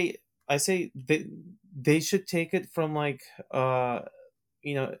 I say I say they should take it from like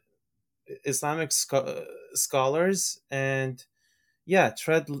you know, Islamic scholars, and yeah,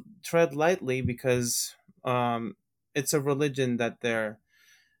 tread lightly, because it's a religion that they're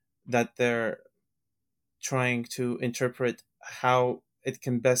trying to interpret how it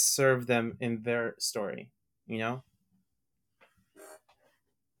can best serve them in their story, you know.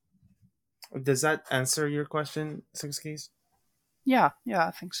 Does that answer your question, Six Keys? Yeah,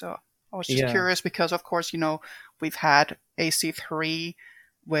 I think so. I was just Yeah. curious because, of course, we've had AC3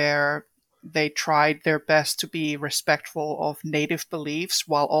 where they tried their best to be respectful of native beliefs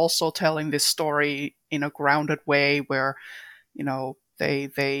while also telling this story in a grounded way where,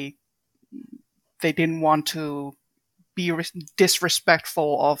 they didn't want to be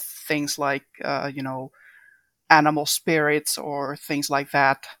disrespectful of things like, animal spirits or things like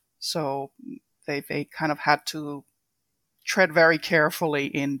that. So they kind of had to tread very carefully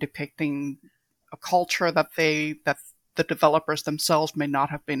in depicting a culture that the developers themselves may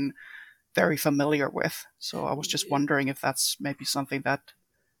not have been very familiar with. So I was just wondering if that's maybe something that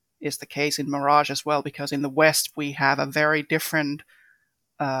is the case in Mirage as well, because in the West we have a very different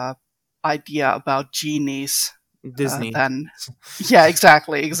idea about genies Disney. than yeah,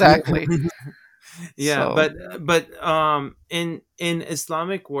 exactly. Yeah, So, but in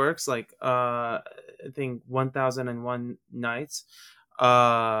Islamic works like I think 1001 Nights,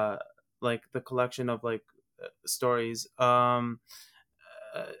 like the collection of like stories, I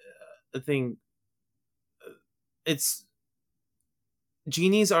think it's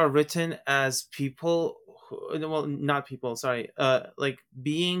genies are written as people well, not people, sorry, like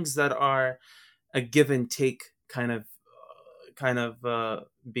beings that are a give and take kind of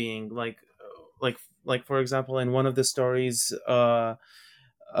being, like for example, in one of the stories, uh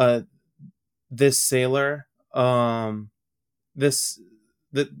this sailor, this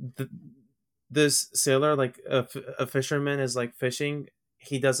the this sailor, like a fisherman, is like fishing.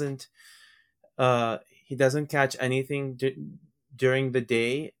 He doesn't he doesn't catch anything during the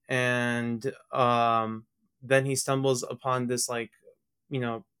day, and then he stumbles upon this, like,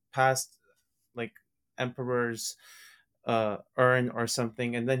 past, like, emperor's urn or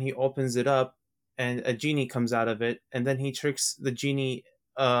something, and then he opens it up and a genie comes out of it, and then he tricks the genie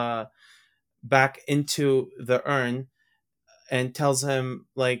back into the urn and tells him,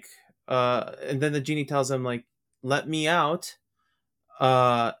 like, and then the genie tells him, like, let me out,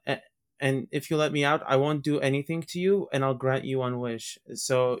 uh and if you let me out, I won't do anything to you, and I'll grant you one wish.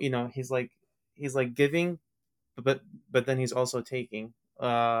 So, he's like giving, but then he's also taking.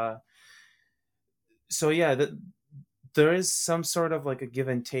 So yeah, there is some sort of like a give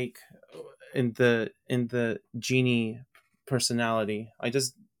and take in the genie personality. I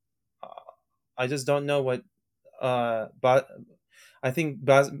just don't know what, but I think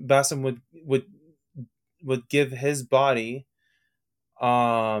Basim would give his body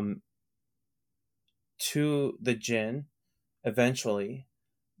um to the jinn eventually,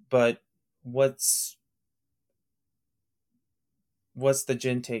 but what's the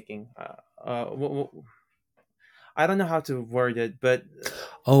jinn taking? I don't know how to word it, but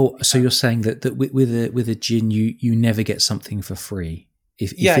So you're saying that with a gin, you never get something for free.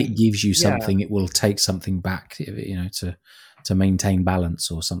 If yeah, it gives you yeah, something, it will take something back, to maintain balance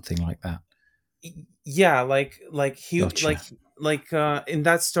or something like that. yeah, like he Gotcha. like in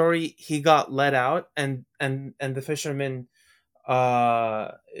that story, he got let out, and the fisherman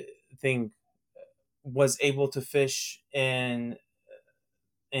uh thing was able to fish in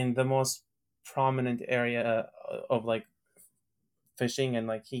the most prominent area of like fishing, and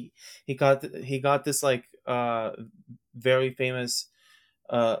like he got this, like, very famous,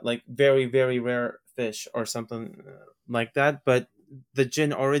 like very very rare fish or something like that, but the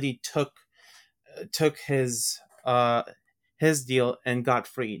jinn already took his deal and got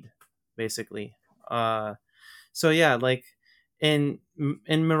freed, basically. So yeah, like in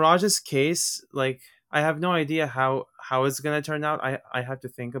Mirage's case, like, I have no idea how it's gonna turn out. I have to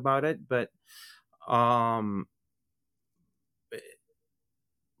think about it, but um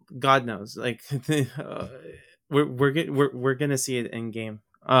God knows, like, we're gonna see it in game.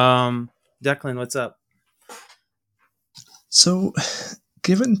 Declan, what's up? So,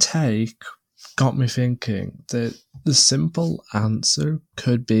 give and take got me thinking that the simple answer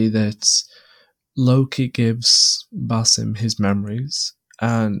could be that Loki gives Basim his memories,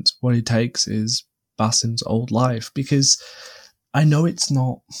 and what he takes is Basim's old life. Because I know it's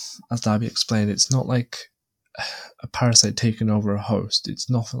not, as Darby explained, it's not like a parasite taking over a host. It's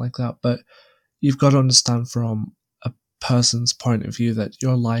nothing like that. But you've got to understand from a person's point of view that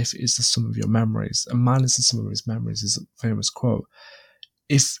your life is the sum of your memories. A man is the sum of his memories, is a famous quote.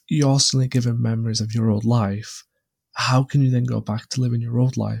 if you're suddenly given memories of your old life, how can you then go back to living your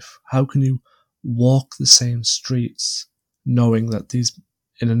old life? How can you walk the same streets knowing that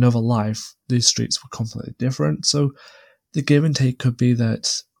in another life, these streets were completely different? So the give and take could be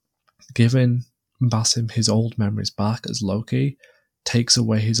that giving Basim his old memories back as Loki takes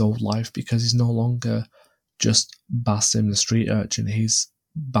away his old life, because he's no longer just Basim the street urchin. He's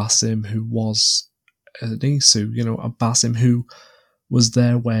Basim who was Nisu, a Basim who was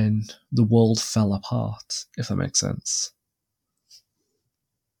there when the world fell apart, if that makes sense.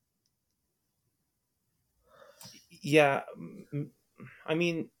 Yeah, I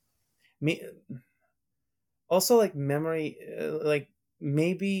mean, also like memory, like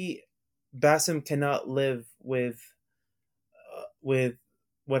maybe Basim cannot live with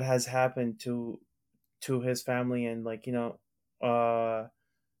what has happened to his family, and like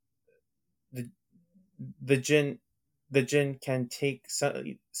the jinn can take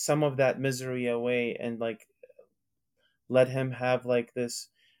some of that misery away, and like let him have like this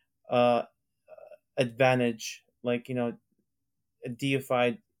uh advantage, like a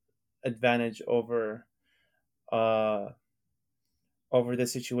deified advantage over uh the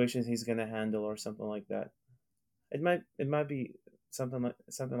situations he's gonna handle, or something like that. It might be something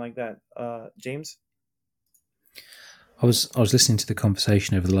like that. James? I was listening to the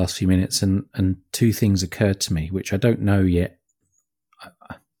conversation over the last few minutes, and two things occurred to me, which I don't know yet.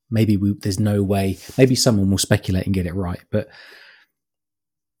 Maybe there's no way. Maybe someone will speculate and get it right. But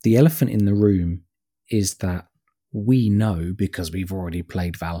the elephant in the room is that we know, because we've already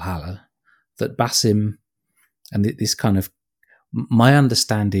played Valhalla, that Basim, and this kind of my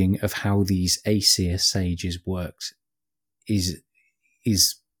understanding of how these Aesir sages worked is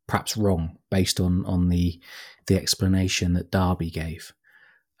perhaps wrong based on the explanation that Darby gave,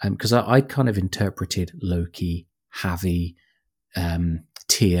 because I kind of interpreted Loki, Havi,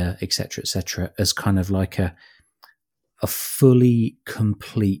 Tyr, etc., as kind of like a fully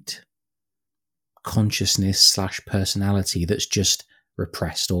complete consciousness / personality that's just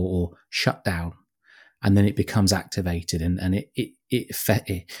repressed or shut down, and then it becomes activated, and it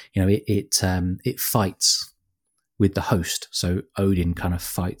fights with the host. So Odin kind of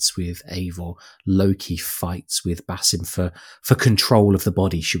fights with Eivor, Loki fights with Basim for control of the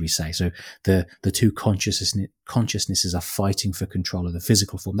body, should we say. So the two consciousnesses are fighting for control of the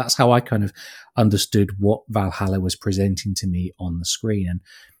physical form. That's how I kind of understood what Valhalla was presenting to me on the screen.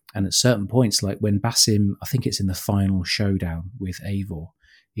 And at certain points, like when Basim, I think it's in the final showdown with Eivor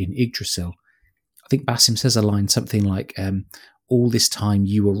in Yggdrasil, I think Basim says a line something like, all this time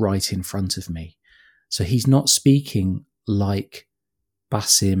you were right in front of me. So he's not speaking like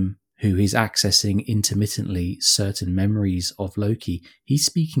Basim, who is accessing intermittently certain memories of Loki. He's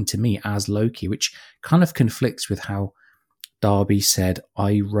speaking to me as Loki, which kind of conflicts with how Darby said,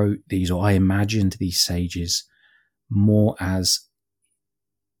 I wrote these, or I imagined these sages more as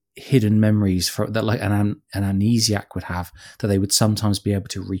hidden memories that like an amnesiac would have, that they would sometimes be able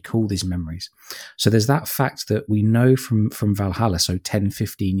to recall these memories. So there's that fact that we know from Valhalla, so 10,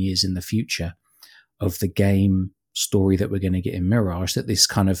 15 years in the future of the game story that we're going to get in Mirage, that this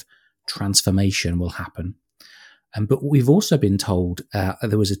kind of transformation will happen. But we've also been told,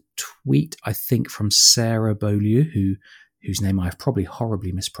 there was a tweet, I think, from Sarah Beaulieu, whose name I've probably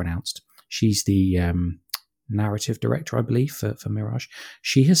horribly mispronounced. She's the narrative director, I believe, for Mirage.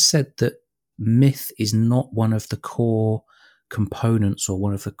 She has said that myth is not one of the core components or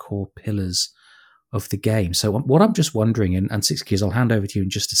one of the core pillars of the game. So what I'm just wondering, and SixKeys, I'll hand over to you in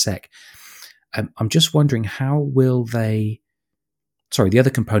just a sec. I'm just wondering, how will they... Sorry, the other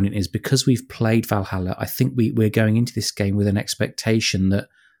component is, because we've played Valhalla, I think we're going into this game with an expectation that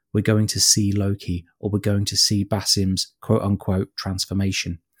we're going to see Loki, or we're going to see Basim's quote-unquote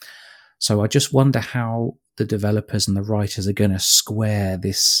transformation. So I just wonder how the developers and the writers are going to square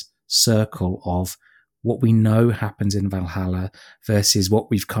this circle of what we know happens in Valhalla versus what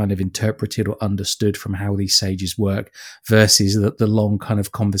we've kind of interpreted or understood from how these sages work, versus the long kind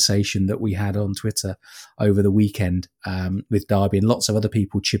of conversation that we had on Twitter over the weekend with Darby and lots of other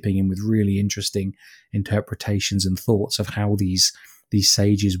people chipping in with really interesting interpretations and thoughts of how these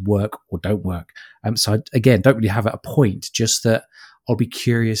sages work or don't work. So I, again, don't really have a point, just that I'll be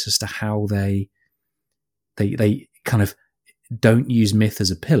curious as to how they kind of don't use myth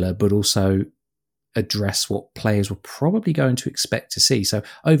as a pillar, but also address what players were probably going to expect to see. So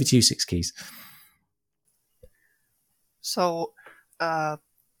over to you, SixKeys. So I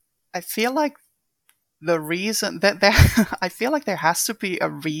feel like the reason that I feel like there has to be a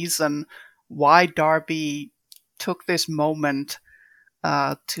reason why Darby took this moment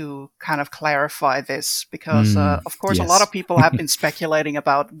to kind of clarify this, because of course a yes. lot of people have been speculating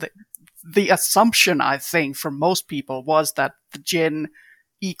about the assumption, I think, for most people was that the Jinn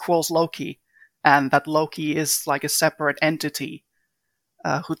equals Loki, and that Loki is like a separate entity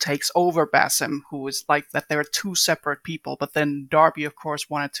who takes over Basim, who is like that there are two separate people. But then Darby, of course,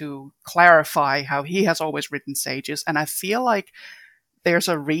 wanted to clarify how he has always written sages, and I feel like there's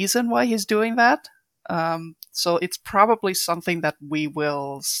a reason why he's doing that. So it's probably something that we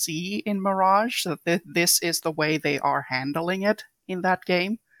will see in Mirage, that this is the way they are handling it in that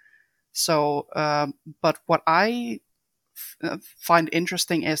game. So, but what I find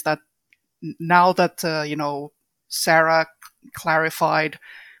interesting is that now that, Sarah clarified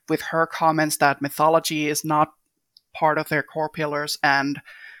with her comments that mythology is not part of their core pillars, and,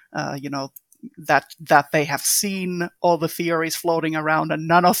 that they have seen all the theories floating around and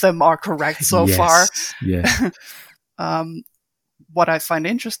none of them are correct so far. Yeah. What I find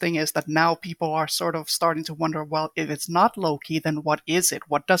interesting is that now people are sort of starting to wonder, well, if it's not Loki, then what is it?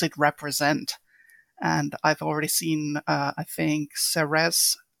 What does it represent? And I've already seen, I think,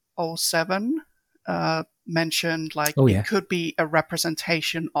 Ceres07 mentioned, like, it could be a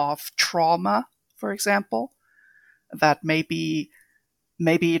representation of trauma, for example, that maybe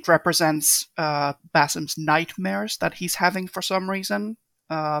it represents Basim's nightmares that he's having for some reason.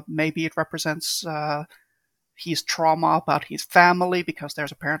 Maybe it represents his trauma about his family, because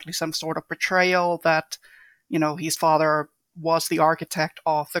there's apparently some sort of betrayal that, his father was the architect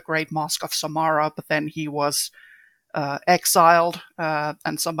of the Great Mosque of Samarra, but then he was exiled,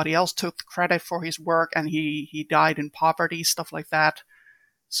 and somebody else took the credit for his work, and he died in poverty, stuff like that.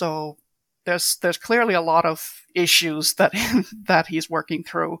 So there's clearly a lot of issues that that he's working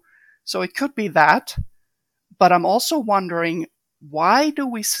through. So it could be that. But I'm also wondering, why do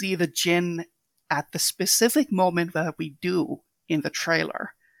we see the Jinn at the specific moment that we do in the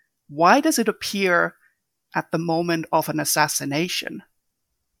trailer? Why does it appear at the moment of an assassination?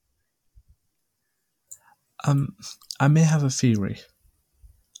 I may have a theory,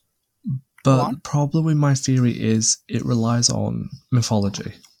 but the problem with my theory is it relies on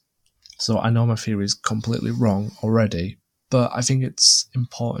mythology. So I know my theory is completely wrong already, but I think it's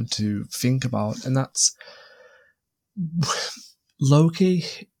important to think about, and that's Loki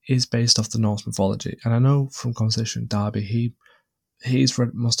is based off the Norse mythology, and I know from conversation with Darby,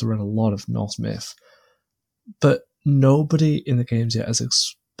 must have read a lot of Norse myth, but nobody in the games yet has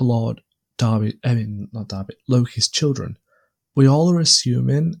explored Loki's children. We all are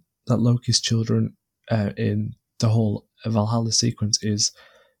assuming that Loki's children in the whole Valhalla sequence is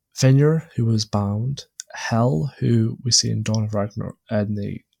Fenrir, who was bound, Hel, who we see in Dawn of Ragnarok and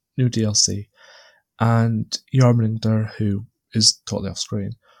the new DLC, and Jormungandr, who is totally off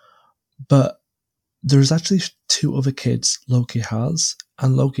screen. But there's actually two other kids Loki has,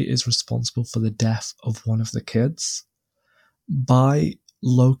 and Loki is responsible for the death of one of the kids. By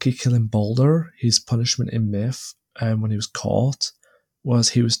Loki killing Balder, his punishment in myth, when he was caught, was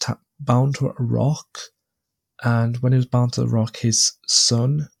he was bound to a rock, and when he was bound to the rock, his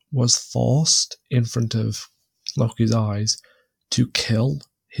son was forced in front of Loki's eyes to kill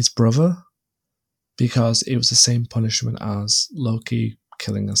his brother, because it was the same punishment as Loki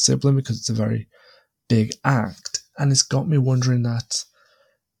killing a sibling, because it's a very big act. And it's got me wondering that,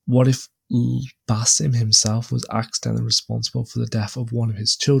 what if Basim himself was accidentally responsible for the death of one of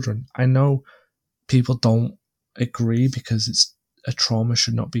his children? I know people don't agree, because a trauma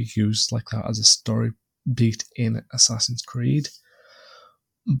should not be used like that as a story beat in Assassin's Creed.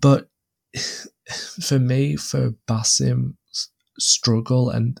 But for me, for Basim's struggle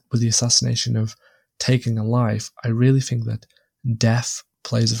and with the assassination of taking a life, I really think that death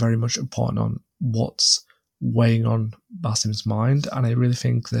plays a very much important on what's weighing on Basim's mind, and I really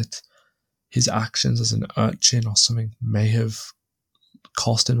think that his actions as an urchin or something may have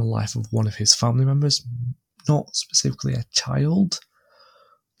cost him the life of one of his family members, not specifically a child.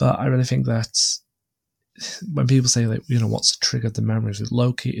 But I really think that when people say, like, what's triggered the memories with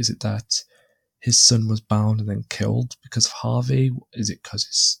Loki, is it that his son was bound and then killed because of Harvey? Is it because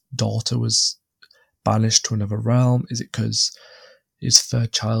his daughter was banished to another realm? Is it because his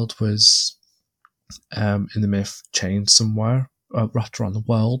third child was, in the myth, chained somewhere, wrapped around the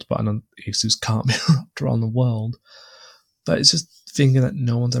world? But I know Jesus can't be wrapped around the world. But it's just thinking that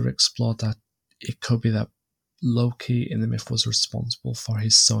no one's ever explored that it could be that Loki in the myth was responsible for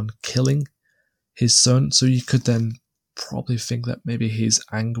his son killing his son. So you could then probably think that maybe his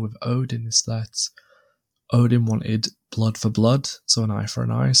anger with Odin is that Odin wanted blood for blood, so an eye for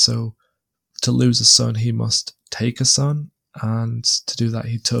an eye. So to lose a son, he must take a son, and to do that,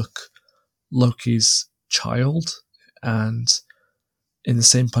 he took Loki's child, and in the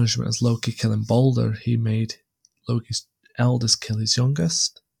same punishment as Loki killing Balder, he made Loki's eldest kill his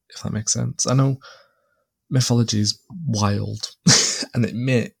youngest, if that makes sense. I know mythology is wild,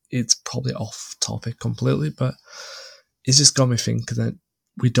 and it's probably off topic completely, but it's just got me thinking that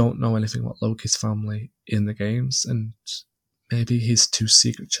we don't know anything about Loki's family in the games, and maybe his 2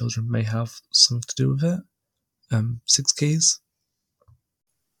 secret children may have something to do with it. 6 keys.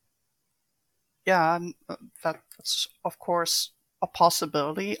 Yeah, that's of course a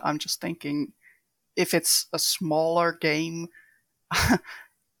possibility. I'm just thinking, if it's a smaller game,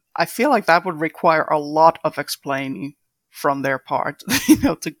 I feel like that would require a lot of explaining from their part,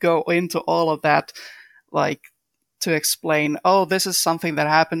 to go into all of that, like to explain, oh, this is something that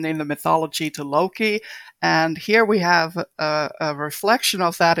happened in the mythology to Loki, and here we have a reflection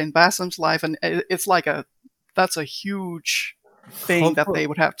of that in Basim's life, and it's like that's a huge thing that they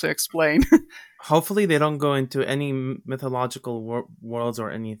would have to explain. Hopefully they don't go into any mythological worlds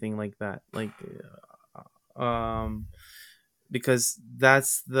or anything like that, because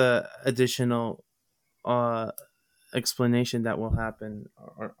that's the additional explanation that will happen,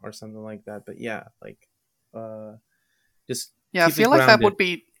 or something like that. But yeah, just I feel like that would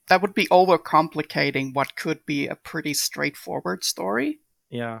be overcomplicating what could be a pretty straightforward story.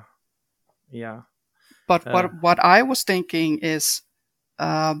 Yeah. But what I was thinking is,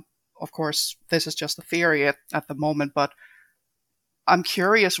 of course, this is just a theory at the moment, but I'm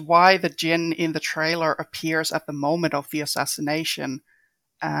curious why the Jinn in the trailer appears at the moment of the assassination.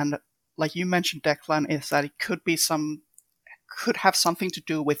 And like you mentioned, Declan, is that it could have something to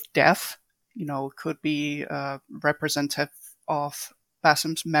do with death. It could be representative of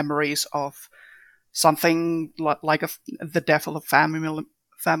Basim's memories of something like the death of a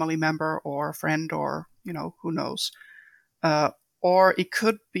family member or a friend, or who knows. Or it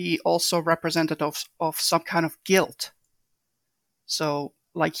could be also representative of some kind of guilt. So,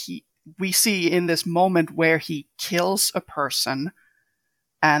 we see in this moment where he kills a person,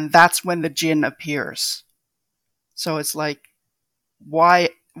 and that's when the Jinn appears. So it's like, why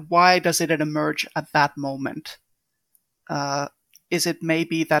does it emerge at that moment? Is it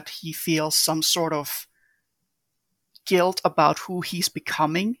maybe that he feels some sort of guilt about who he's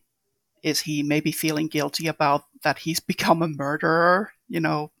becoming? Is he maybe feeling guilty about that he's become a murderer,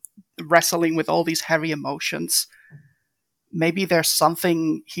 wrestling with all these heavy emotions? Maybe there's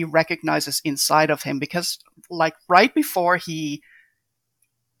something he recognizes inside of him, because right before he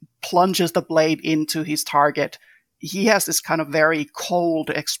plunges the blade into his target, he has this kind of very cold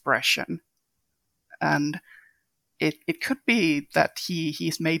expression. And it could be that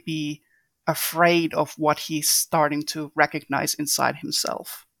he's maybe afraid of what he's starting to recognize inside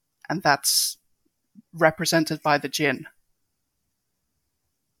himself. And that's represented by the Jinn.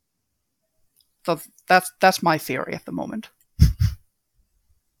 So that's my theory at the moment.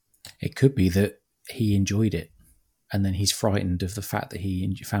 It could be that he enjoyed it, and then he's frightened of the fact that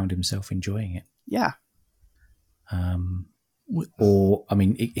he found himself enjoying it. Yeah. Or, I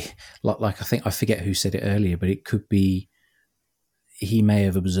mean, I think, I forget who said it earlier, but it could be he may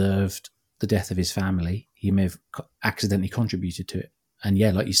have observed the death of his family. He may have accidentally contributed to it. And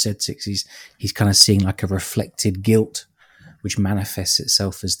yeah, like you said, Six, he's kind of seeing like a reflected guilt, which manifests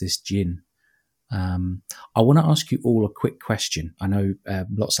itself as this Jinn. I want to ask you all a quick question. I know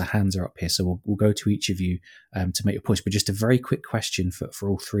lots of hands are up here, so we'll go to each of you to make your points, but just a very quick question for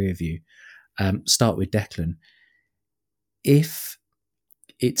all three of you. Start with Declan. If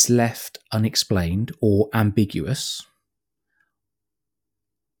it's left unexplained or ambiguous,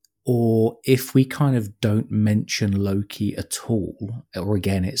 or if we kind of don't mention Loki at all, or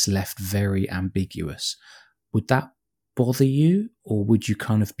again, it's left very ambiguous, would that bother you, or would you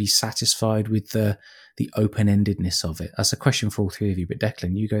kind of be satisfied with the open-endedness of it? That's a question for all three of you, but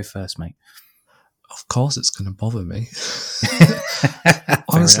Declan, you go first, mate. Of course it's going to bother me.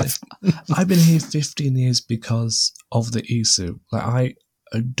 Honestly, I've been here 15 years because of the Isu. I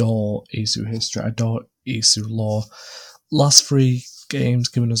adore Isu history, I adore Isu lore. Last 3 games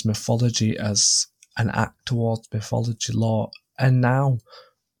giving us mythology as an act towards mythology lore, and now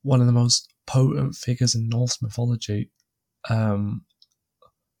one of the most potent figures in Norse mythology, potent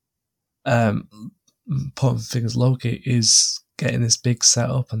figures Loki, is getting this big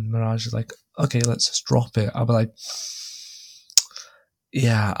setup, and Mirage is like, okay, let's just drop it. I'll be like,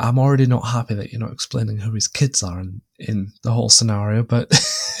 yeah, I'm already not happy that you're not explaining who his kids are in the whole scenario, but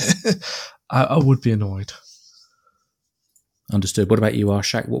I would be annoyed. Understood. What about you,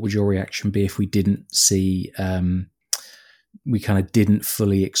 Arshak? What would your reaction be if we didn't see, we kind of didn't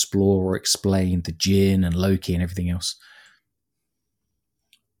fully explore or explain the Jinn and Loki and everything else?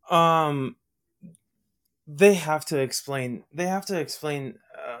 they have to explain. They have to explain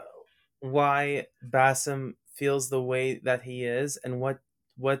why Basim feels the way that he is, and what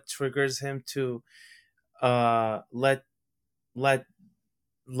triggers him to let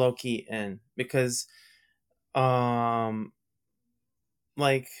Loki in, because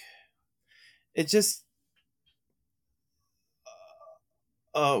like it just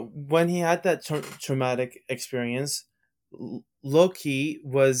when he had that traumatic experience, Loki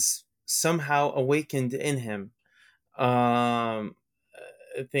was somehow awakened in him. I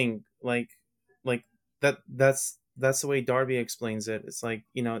think like that's the way Darby explains it. It's like,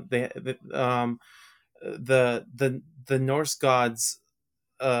 you know, the Norse gods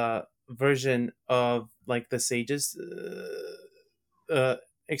version of like the sages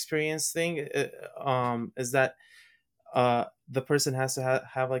experience thing is that the person has to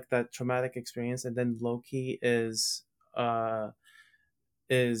have like that traumatic experience, and then Loki is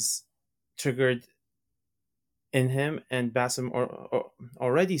triggered in him, and Basim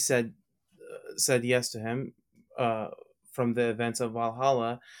already said yes to him from the events of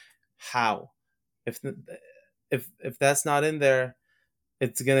Valhalla. How? If that's not in there,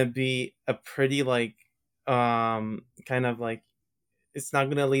 it's gonna be a pretty like kind of like, it's not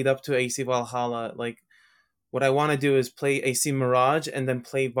gonna lead up to AC Valhalla. Like, what I want to do is play AC Mirage and then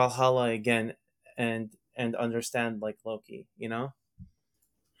play Valhalla again and understand like Loki, you know?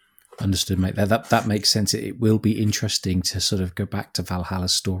 Understood, mate. That makes sense. It will be interesting to sort of go back to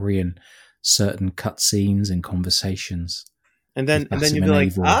Valhalla's story and certain cutscenes and conversations. And then you'll be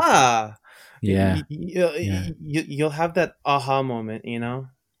like, Eivor. Yeah. You'll have that aha moment, you know?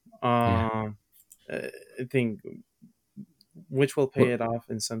 I think, which will pay it off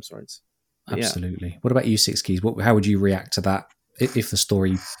in some sorts. Absolutely. Yeah. What about you, Six Keys? How would you react to that if the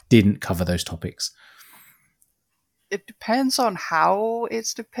story didn't cover those topics? It depends on how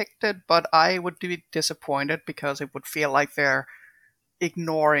it's depicted, but I would be disappointed because it would feel like they're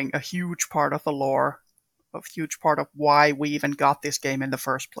ignoring a huge part of the lore, a huge part of why we even got this game in the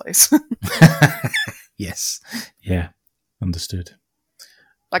first place. Yes. Yeah. Understood.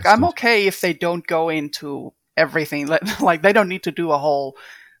 Like, I'm okay if they don't go into everything. Like, they don't need to do a whole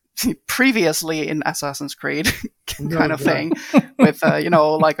previously in Assassin's Creed kind of thing with,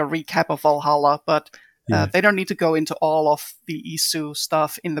 like a recap of Valhalla, but they don't need to go into all of the Isu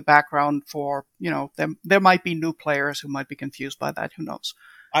stuff in the background for, there might be new players who might be confused by that. Who knows?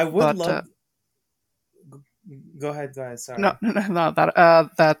 I would love... Go ahead. Sorry. No.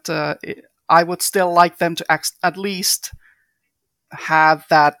 I would still like them to at least have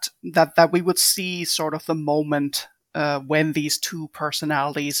that we would see sort of the moment when these two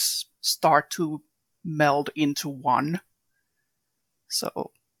personalities start to meld into one.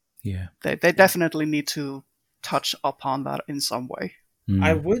 So yeah, they definitely need to touch upon that in some way.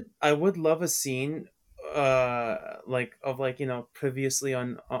 I would love a scene previously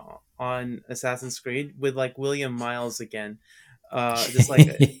on Assassin's Creed with like William Miles again, just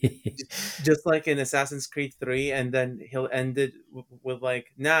like in Assassin's Creed 3, and then he'll end it with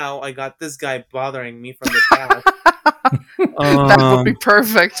like, now I got this guy bothering me from the past. That would be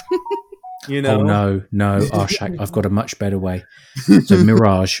perfect. You know? Oh no, Arshak, I've got a much better way. So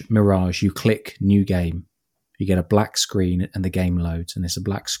Mirage, you click new game, you get a black screen and the game loads, and it's a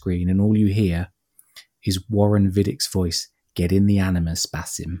black screen, and all you hear is Warren Viddick's voice. Get in the Animus,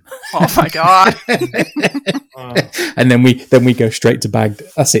 Basim. Oh my god! And then we go straight to Baghdad.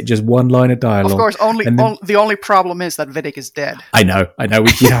 That's it. Just one line of dialogue. Of course, the only problem is that Viddick is dead. I know.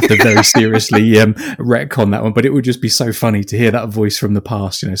 We'd have to very seriously retcon that one, but it would just be so funny to hear that voice from the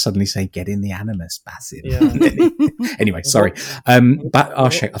past. Suddenly say, "Get in the Animus, Basim." Yeah. Anyway, sorry.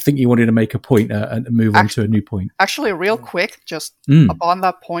 Arshak, I think you wanted to make a point and move on to a new point. Actually, real quick, just upon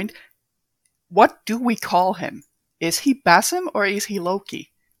that point, what do we call him? Is he Basim or is he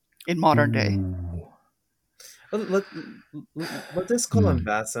Loki in modern day? Let's call him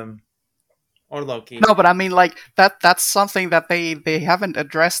Basim or Loki. No, but I mean, like that's something that they haven't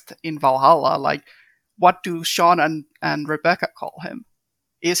addressed in Valhalla. Like, what do Sean and Rebecca call him?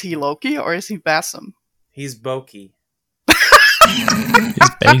 Is he Loki or is he Basim? He's Boki. He's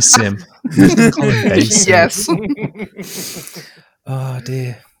Basim. Call him Basim. Yes. Oh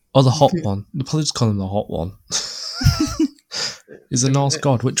dear. Oh, the hot one. They'll probably just call him the hot one. Is the Norse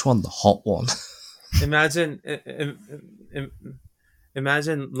god? Which one? The hot one. Imagine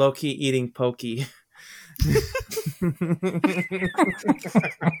Loki eating Pokey.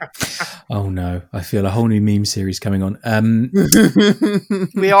 Oh no, I feel a whole new meme series coming on.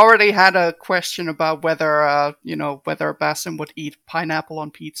 We already had a question about whether whether Basim would eat pineapple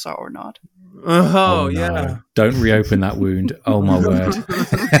on pizza or not. Oh no. Yeah. Don't reopen that wound. Oh my word.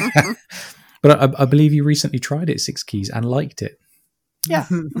 But I believe you recently tried it, Six Keys, and liked it. Yeah.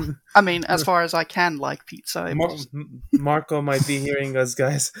 I mean, as far as I can like pizza. Marco might be hearing us,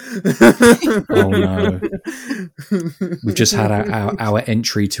 guys. Oh no. We've just had our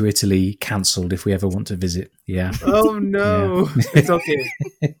entry to Italy cancelled if we ever want to visit. Yeah. Oh no. Yeah. It's okay.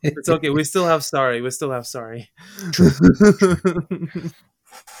 It's okay. We still have sorry. True.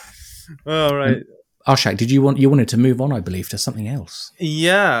 All right. Arshak, did you wanted to move on, I believe, to something else?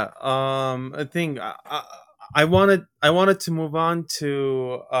 Yeah. I think I wanted to move on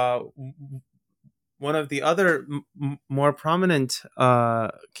to one of the other more prominent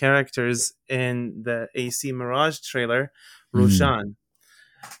characters in the AC Mirage trailer, Roshan.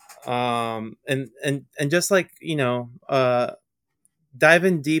 And just like, you know, dive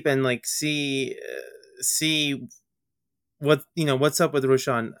in deep and like see what, you know, what's up with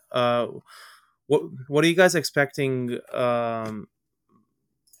Roshan. What are you guys expecting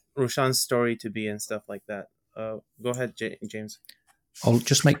Roshan's story to be and stuff like that? Go ahead, James. I'll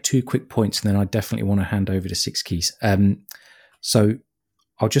just make 2 quick points, and then I definitely want to hand over to Six Keys. So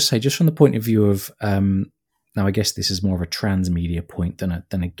I'll just say, just from the point of view of now, I guess this is more of a transmedia point than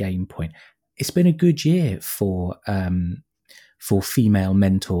a game point. It's been a good year for female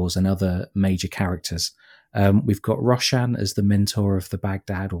mentors and other major characters. We've got Roshan as the mentor of the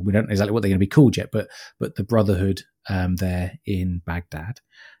Baghdad, or we don't know exactly what they're going to be called yet, but the Brotherhood there in Baghdad.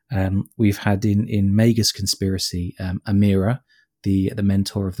 We've had in Magus Conspiracy, Amira, the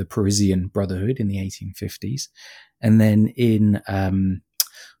mentor of the Parisian Brotherhood in the 1850s. And then in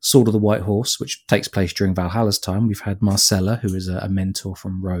Sword of the White Horse, which takes place during Valhalla's time, we've had Marcella, who is a mentor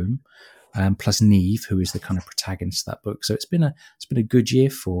from Rome, plus Neve, who is the kind of protagonist of that book. So it's been a good year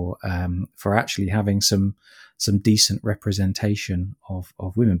for actually having some decent representation of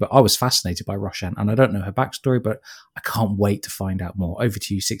women. But I was fascinated by Roshan, and I don't know her backstory, but I can't wait to find out more. Over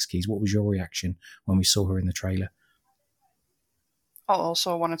to you, Six Keys. What was your reaction when we saw her in the trailer? I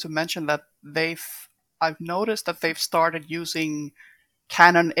also wanted to mention that I've noticed that they've started using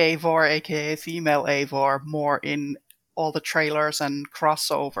canon Eivor, aka female Eivor, more in all the trailers and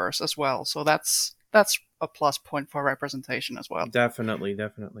crossovers as well. So that's a plus point for representation as well. Definitely.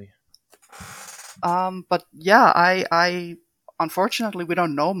 But yeah, I unfortunately we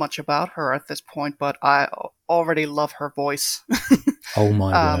don't know much about her at this point, but I already love her voice. Oh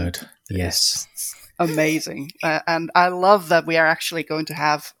my word. Yes. Amazing. And I love that we are actually going to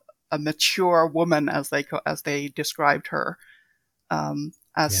have a mature woman, as they described her,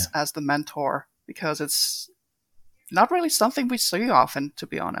 as the mentor, because it's not really something we see often, to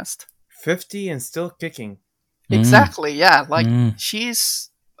be honest. 50 and still kicking. Exactly, yeah. Like, she's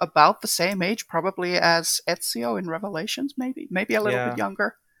about the same age, probably, as Ezio in Revelations, maybe a little bit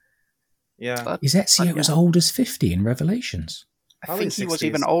younger. Yeah. But, is Ezio as old as 50 in Revelations? I think he was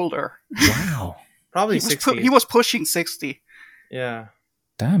even older. Wow. Probably 60. He was pushing 60. Yeah.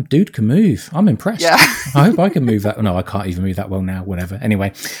 Damn, dude can move. I'm impressed. Yeah. I hope I can move that. No, I can't even move that well now. Whatever.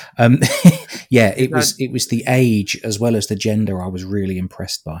 Anyway, yeah, it was the age as well as the gender I was really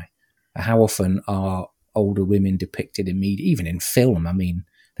impressed by. How often are older women depicted in media, even in film? I mean,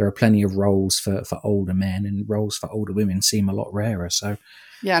 there are plenty of roles for older men, and roles for older women seem a lot rarer. So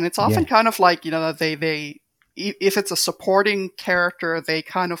yeah, and it's often kind of like, you know, they if it's a supporting character, they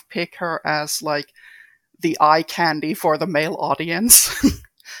kind of pick her as like the eye candy for the male audience.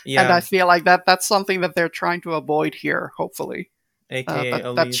 Yeah. And I feel like that's something that they're trying to avoid here, hopefully.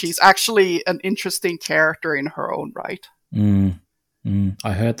 AKA that she's actually an interesting character in her own right.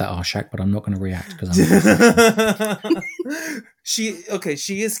 I heard that, Arshak, but I'm not going to react because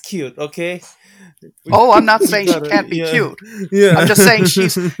she is cute, okay? Oh, I'm not saying she can't be cute. Yeah. I'm just saying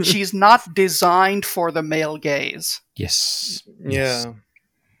she's not designed for the male gaze. Yes. Yeah.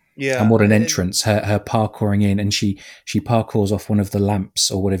 Yeah. And what an entrance, her parkouring in, and she parkours off one of the lamps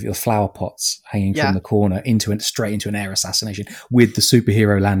or whatever, the flower pots hanging from the corner straight into an air assassination with the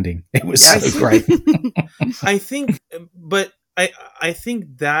superhero landing. It was so great. I think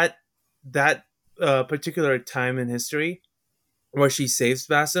that particular time in history where she saves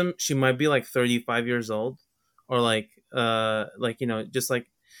Basim, she might be like 35 years old, or like you know, just like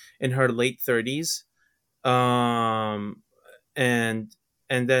in her late 30s,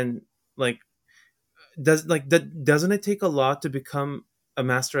 and then like doesn't it take a lot to become a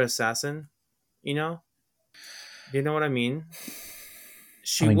master assassin? You know, do you know what I mean?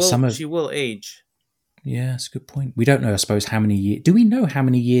 She will age. Yeah, that's a good point. We don't know, I suppose, how many years. Do we know how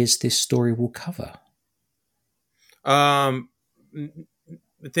many years this story will cover? I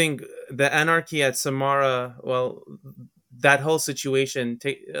think the anarchy at Samara, well, that whole situation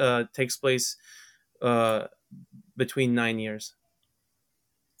takes place between 9 years.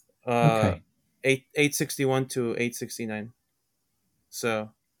 Okay. 861 to 869.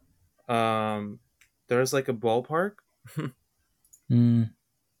 So there's like a ballpark.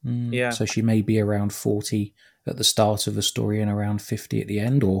 Yeah. So she may be around 40 at the start of the story and around 50 at the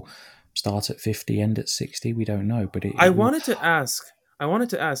end, or start at 50, end at 60. We don't know. But I wanted to ask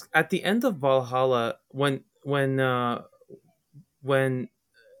at the end of Valhalla, when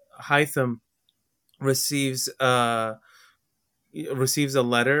Hytham receives a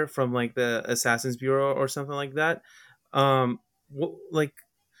letter from like the Assassin's Bureau or something like that. Like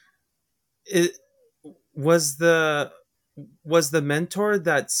it was the mentor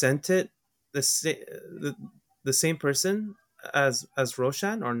that sent it the same person as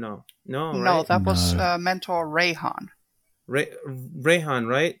Roshan, or no? No, No, right? that was mentor Rayhan. Rayhan,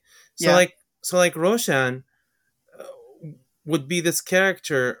 right? So Yeah. like Roshan would be this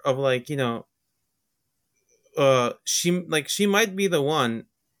character of like, you know, she might be the one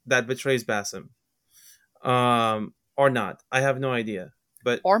that betrays Basim, or not. I have no idea,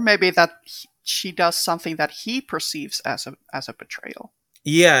 but Or maybe that she does something that he perceives as a betrayal.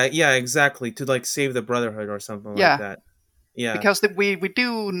 yeah, exactly, to like save the Brotherhood or something like that. Yeah, because we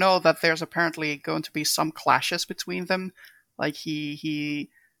do know that there's apparently going to be some clashes between them. Like he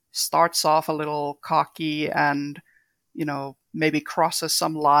starts off a little cocky and, you know, maybe crosses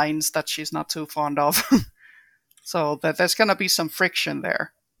some lines that she's not too fond of. So that there's going to be some friction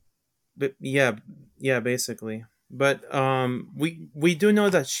there. but yeah, basically. But we do know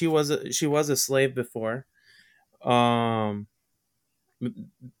that she was a slave before, um,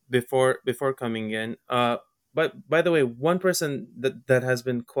 before coming in. But by the way, one person that has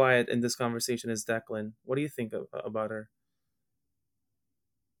been quiet in this conversation is Declan. What do you think about her?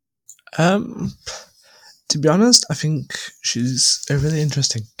 To be honest, I think she's a really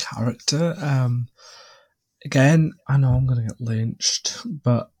interesting character. Again, I know I'm gonna get lynched,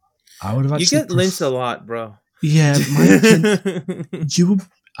 but I would have actually. You get lynched a lot, bro. Yeah, my opinion,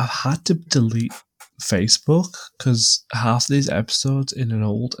 I've had to delete Facebook because half of these episodes in an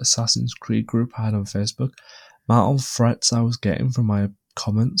old Assassin's Creed group I had on Facebook, the amount of threats I was getting from my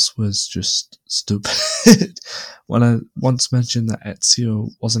comments was just stupid. When I once mentioned that Ezio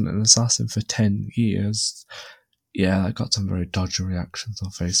wasn't an assassin for 10 years, yeah, I got some very dodgy reactions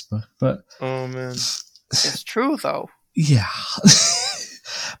on Facebook. But oh man, it's true though. Yeah.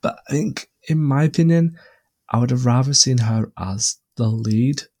 But I think, in my opinion, I would have rather seen her as the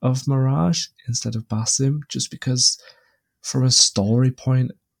lead of Mirage instead of Basim, just because from a story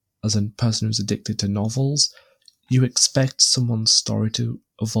point, as a person who's addicted to novels, you expect someone's story to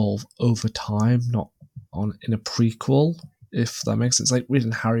evolve over time, not in a prequel, if that makes sense. Like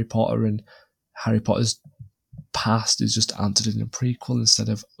reading Harry Potter, and Harry Potter's past is just answered in a prequel instead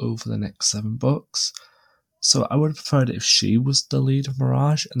of over the next 7 books. So I would have preferred it if she was the lead of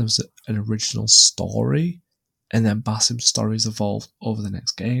Mirage and there was an original story, and then Basim's stories evolved over the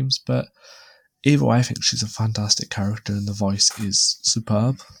next games. But either way, I think she's a fantastic character and the voice is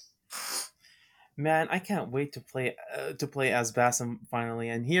superb. Man, I can't wait to play as Basim finally.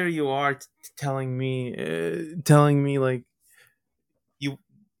 And here you are telling me like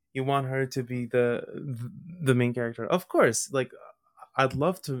you want her to be the main character. Of course, like I'd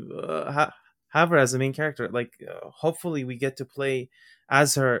love to have her as the main character. Like hopefully we get to play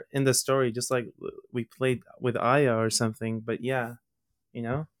as her in the story, just like we played with Aya or something. But yeah, you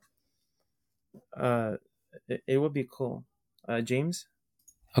know, it would be cool. James?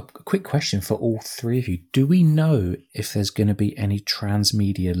 A quick question for all three of you. Do we know if there's going to be any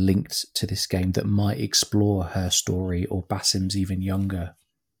transmedia linked to this game that might explore her story or Basim's even younger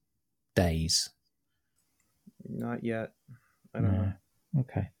days? Not yet. I don't know.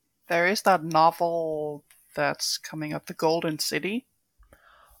 Okay. There is that novel that's coming up, The Golden City.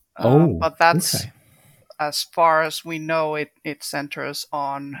 But that's, as far as we know, it centers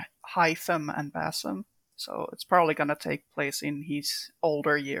on Hytham and Basim. So it's probably going to take place in his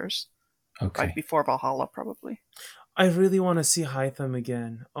older years. Okay. Right before Valhalla, probably. I really want to see Hytham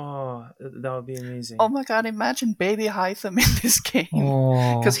again. Oh, that would be amazing. Oh my god, imagine baby Hytham in this game.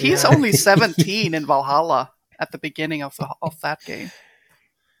 Because he's only 17 in Valhalla at the beginning of that game.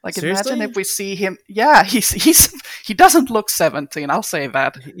 Like, seriously? Imagine if we see him. Yeah, he doesn't look 17. I'll say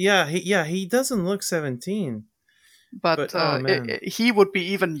that. Yeah, he doesn't look 17. But he would be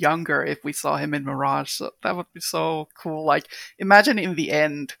even younger if we saw him in Mirage. So that would be so cool. Like, imagine in the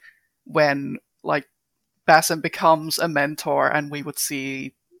end when like Basim becomes a mentor, and we would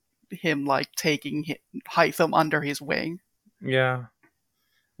see him like taking Hytham under his wing. Yeah,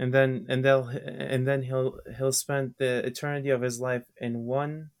 and then he'll spend the eternity of his life in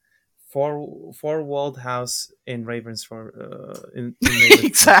one four-walled house in Ravensford. In Ravensford.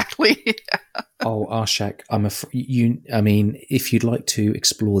 Exactly. Oh, Arshak, if you'd like to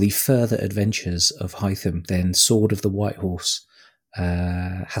explore the further adventures of Hytham, then Sword of the White Horse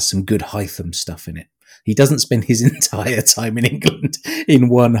has some good Hytham stuff in it. He doesn't spend his entire time in England in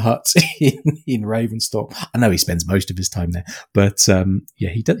one hut in Ravensthorpe. I know he spends most of his time there, but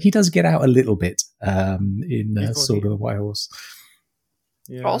he does get out a little bit in Sword of the White Horse.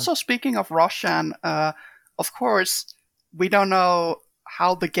 Yeah. Also, speaking of Roshan, of course, we don't know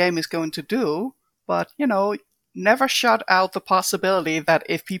how the game is going to do, but, never shut out the possibility that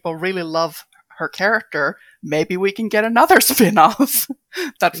if people really love her character, maybe we can get another spin-off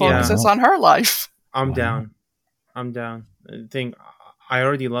that focuses on her life. I'm down. I think I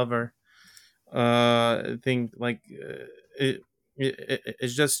already love her. I think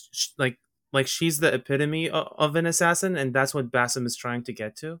it's just like she's the epitome of an assassin, and that's what Basim is trying to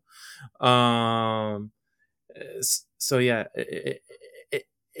get to. So yeah,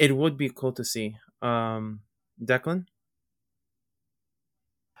 it would be cool to see. Declan?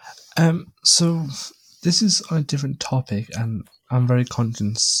 So this is on a different topic, and I'm very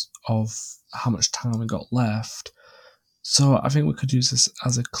conscious of how much time we got left. So I think we could use this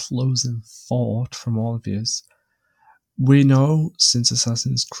as a closing thought from all of you. We know since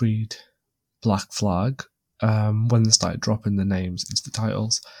Assassin's Creed Black Flag, when they started dropping the names into the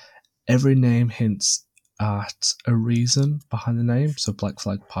titles, every name hints at a reason behind the name. So Black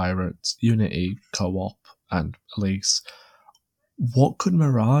Flag Pirates, Unity, Co-op, and Elise. What could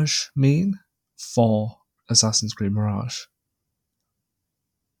Mirage mean for Assassin's Creed Mirage?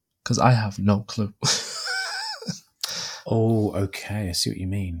 Because I have no clue. Oh, okay. I see what you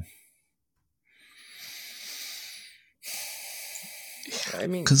mean. I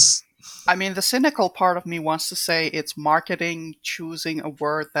mean, the cynical part of me wants to say it's marketing choosing a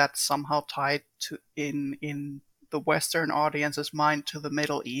word that's somehow tied to in the Western audience's mind to the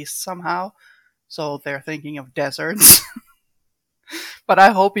Middle East somehow. So they're thinking of deserts. But I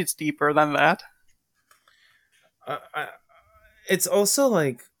hope it's deeper than that. It's also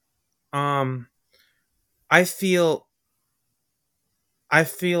like, I feel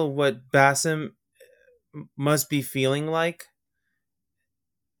what Basim must be feeling like.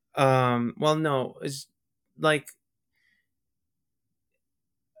 Well, no, it's like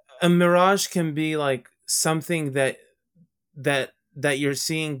a mirage can be like something that you're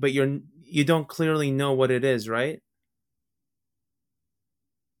seeing, but you don't clearly know what it is, right?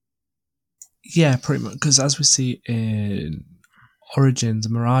 Yeah, pretty much. Because as we see in Origins, a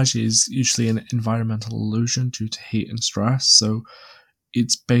mirage is usually an environmental illusion due to heat and stress. So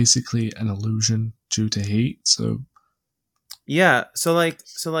it's basically an illusion due to heat. So yeah, so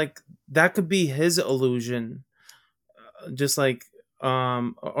that could be his illusion, just like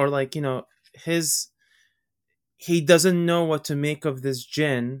or like he doesn't know what to make of this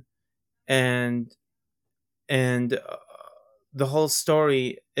djinn, and the whole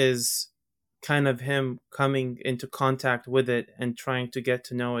story is kind of him coming into contact with it and trying to get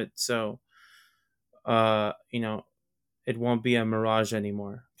to know it, so it won't be a mirage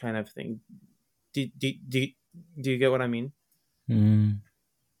anymore, kind of thing. Do you get what I mean? It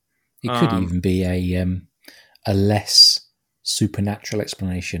could even be a less supernatural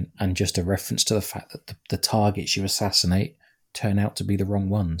explanation and just a reference to the fact that the targets you assassinate turn out to be the wrong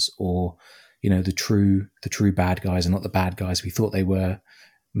ones, or the true bad guys are not the bad guys we thought they were,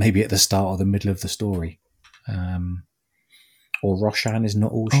 maybe at the start or the middle of the story, or Roshan is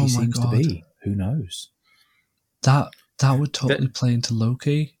not all she seems to be. Who knows? That would totally play into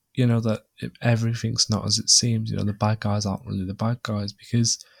Loki. That if everything's not as it seems. The bad guys aren't really the bad guys,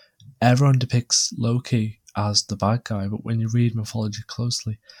 because everyone depicts Loki as the bad guy, but when you read mythology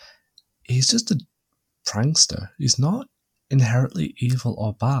closely, he's just a prankster. He's not inherently evil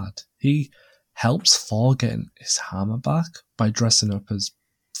or bad. He helps Thor get his hammer back by dressing up as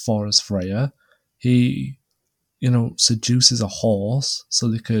Thor as Freya. He, seduces a horse so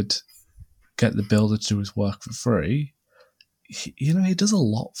they could get the builder to do his work for free. He does a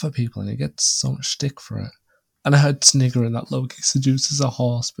lot for people, and he gets so much stick for it. And I heard sniggering that Loki seduces a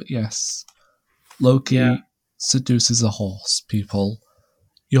horse, but yes, Loki seduces a horse, people.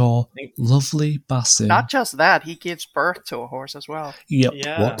 Your lovely Basim. Not just that, he gives birth to a horse as well. Yep.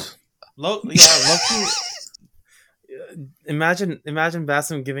 Yeah. What? Loki. Imagine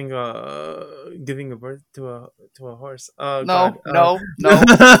Basim giving a birth to a horse. Oh, no, God. No.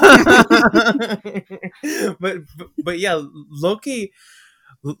 but yeah, Loki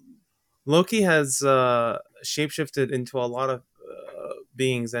has shapeshifted into a lot of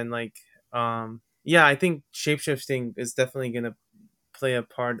beings, and I think shapeshifting is definitely gonna play a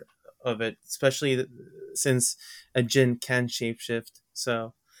part of it, especially since a djinn can shapeshift.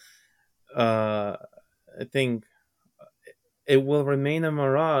 So I think it will remain a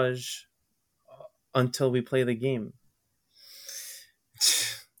mirage until we play the game.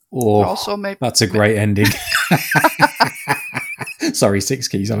 Oh, Also, maybe that's a great ending. Sorry, Six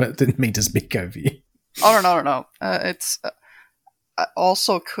Keys. I didn't mean to speak over you. Oh no. It's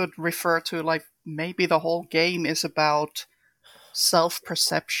also could refer to like maybe the whole game is about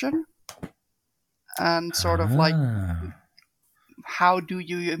self-perception and sort of like how do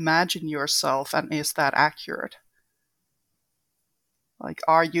you imagine yourself, and is that accurate? Like,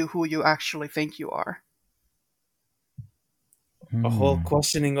 are you who you actually think you are? A whole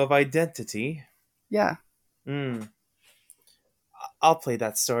questioning of identity. Yeah. I'll play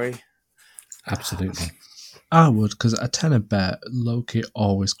that story. Absolutely. I would, because a tenor bet, Loki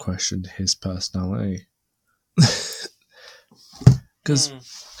always questioned his personality. Because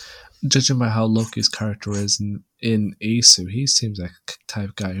judging by how Loki's character is in Isu, he seems like a type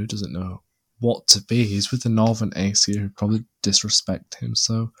of guy who doesn't know what to be. He's with the Northern Aesir who probably disrespect him,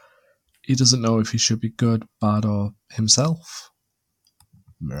 so he doesn't know if he should be good, bad, or himself.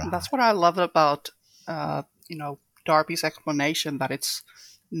 That's what I love about, Darby's explanation, that it's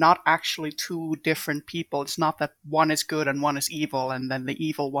not actually two different people. It's not that one is good and one is evil, and then the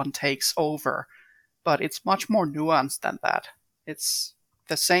evil one takes over. But it's much more nuanced than that. It's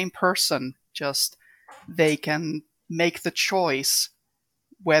the same person, just they can make the choice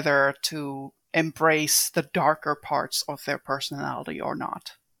whether to embrace the darker parts of their personality or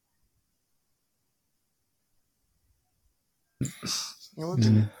not.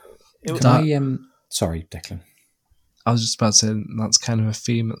 Sorry, Declan. I was just about to say that's kind of a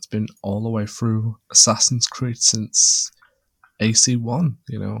theme that's been all the way through Assassin's Creed since AC1.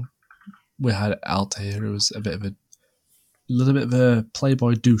 We had Altair, who was a little bit of a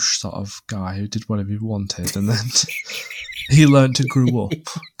playboy douche sort of guy who did whatever he wanted, and then he learned to grow up.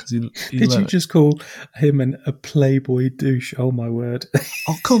 Did you just call him a playboy douche? Oh my word!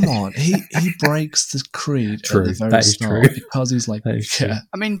 Oh come on, he breaks the creed true. At the very that is start true. Because he's like, yeah.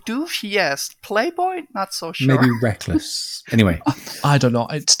 I mean, douche, yes. Playboy, not so sure. Maybe reckless. Anyway, I don't know.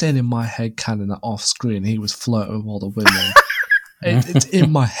 It's staying in my head canon that off screen he was flirting with all the women. It's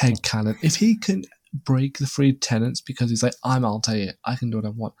in my head canon. If he can break the three tenets because he's like, I'm Altair, I can do what I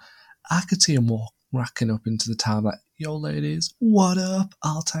want. I could see him racking up into the town like, yo ladies, what up?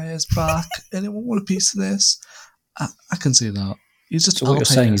 Altair's back. Anyone want a piece of this? I can see that. He's just so what you're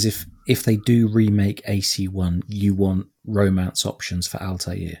saying is if they do remake AC1, you want romance options for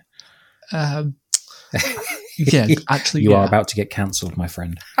Altair? Yeah, actually, you are about to get cancelled, my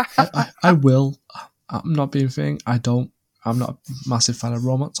friend. I will. I'm not being thing. I'm not a massive fan of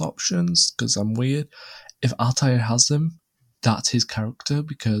romance options because I'm weird. If Altair has them, that's his character,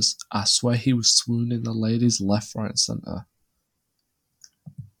 because I swear he was swooning the ladies left, right, and centre.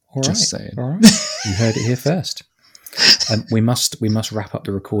 Just saying. All right. You heard it here first. We must wrap up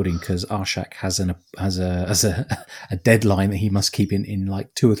the recording because Arshak has a deadline that he must keep in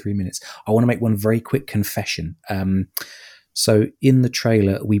like 2 or 3 minutes. I want to make one very quick confession. So in the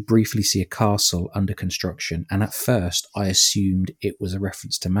trailer, we briefly see a castle under construction, and at first I assumed it was a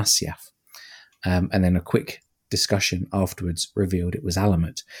reference to Masyaf. And then a quick discussion afterwards revealed it was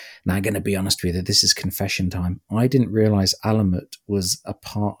Alamut. Now, I'm going to be honest with you, this is confession time. I didn't realise Alamut was a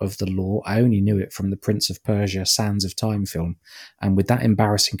part of the lore. I only knew it from the Prince of Persia Sands of Time film. And with that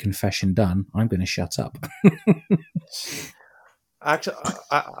embarrassing confession done, I'm going to shut up. Actually,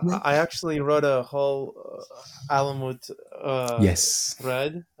 I actually wrote a whole Alamut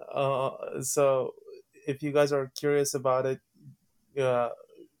thread. So if you guys are curious about it,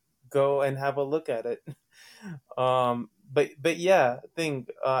 go and have a look at it. But yeah, I think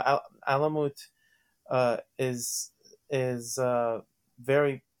Alamut is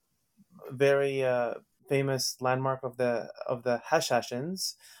very very famous landmark of the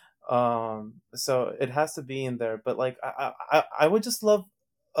Hashashins. So it has to be in there. But like I would just love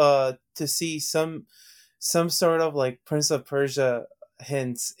to see some sort of like Prince of Persia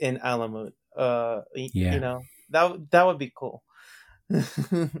hints in Alamut. You know, that would be cool.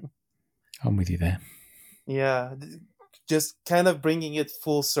 I'm with you there. Yeah, just kind of bringing it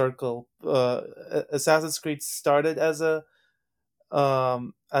full circle. Assassin's Creed started as an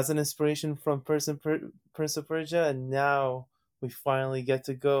inspiration from Prince of Persia, and now we finally get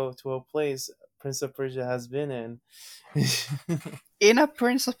to go to a place Prince of Persia has been in. In a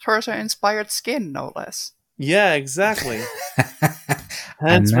Prince of Persia inspired skin, no less. Yeah, exactly.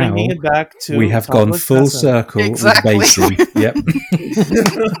 Hence, bringing it back to we have gone full circle with Basin. Yep.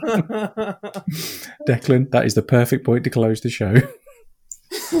 Declan, that is the perfect point to close the show.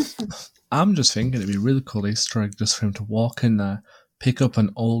 I'm just thinking it'd be really cool Easter egg just for him to walk in there, pick up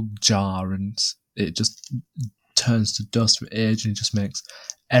an old jar and it just turns to dust with age and it just makes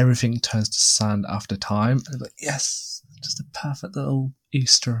everything turns to sand after time. And like, yes, just a perfect little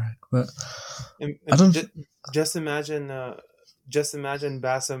Easter egg. But I don't. Just imagine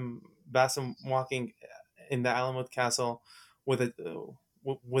Bassam walking in the Alamut Castle with a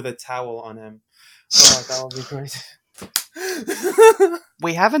towel on him. Oh, that would be great.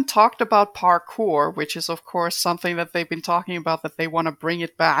 We haven't talked about parkour, which is of course something that they've been talking about, that they want to bring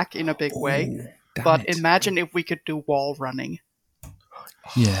it back in a big way. But imagine if we could do wall running.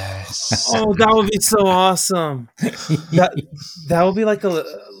 Yes. Oh, that would be so awesome. That would be like a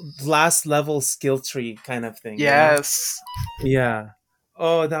last level skill tree kind of thing. Yes. You know? Yeah.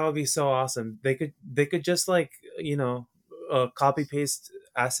 Oh, that would be so awesome. They could just like, copy paste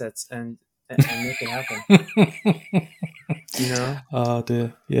assets and make it happen. You know? Oh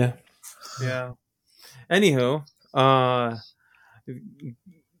dear. Yeah. Yeah. Anywho,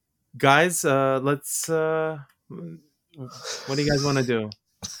 guys, let's what do you guys want to do?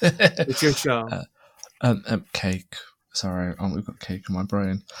 It's your show. Cake. Sorry, we've got cake in my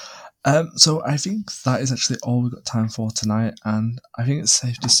brain. So I think that is actually all we've got time for tonight, and I think it's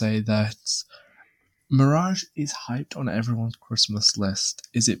safe to say that Mirage is hyped on everyone's Christmas list.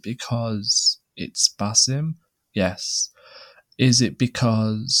 Is it because it's Basim? Yes. Is it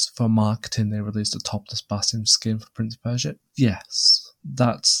because for marketing they released a topless Basim skin for Prince of Persia? Yes.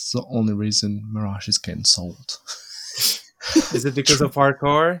 That's the only reason Mirage is getting sold. Is it because of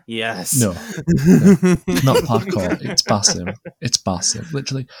parkour? Yes. No. Not parkour. It's Basim. It's Basim.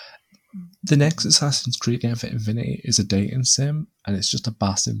 Literally, the next Assassin's Creed game for Infinity is a dating sim, and it's just a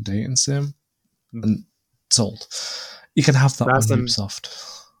Basim dating sim. And sold. You can have that Basim, on Ubisoft.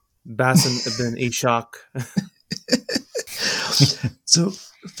 Basim ibn Ishaq. So,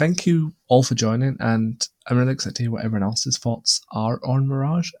 thank you all for joining, and I'm really excited to hear what everyone else's thoughts are on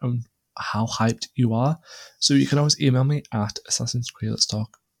Mirage and how hyped you are. So you can always email me at Assassin's Creed Let's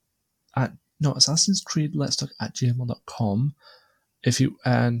Talk at gmail.com.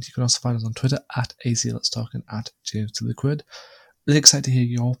 And you can also find us on Twitter at AZLet'sTalk and at JamesTheLiquid. Really excited to hear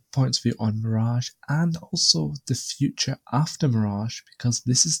your points of view on Mirage and also the future after Mirage, because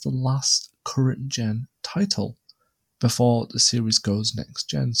this is the last current gen title before the series goes next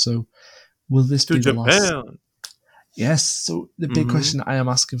gen. So will this be the last? Yes. So the big question I am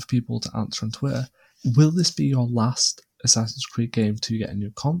asking for people to answer on Twitter: will this be your last Assassin's Creed game to get a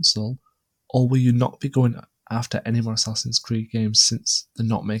new console, or will you not be going after any more Assassin's Creed games since they're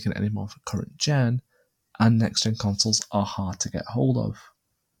not making any more for current gen, and next gen consoles are hard to get hold of?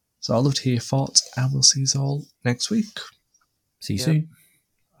 So I'd love to hear your thoughts, and we'll see you all next week. See you soon.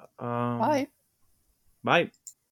 Bye. Bye.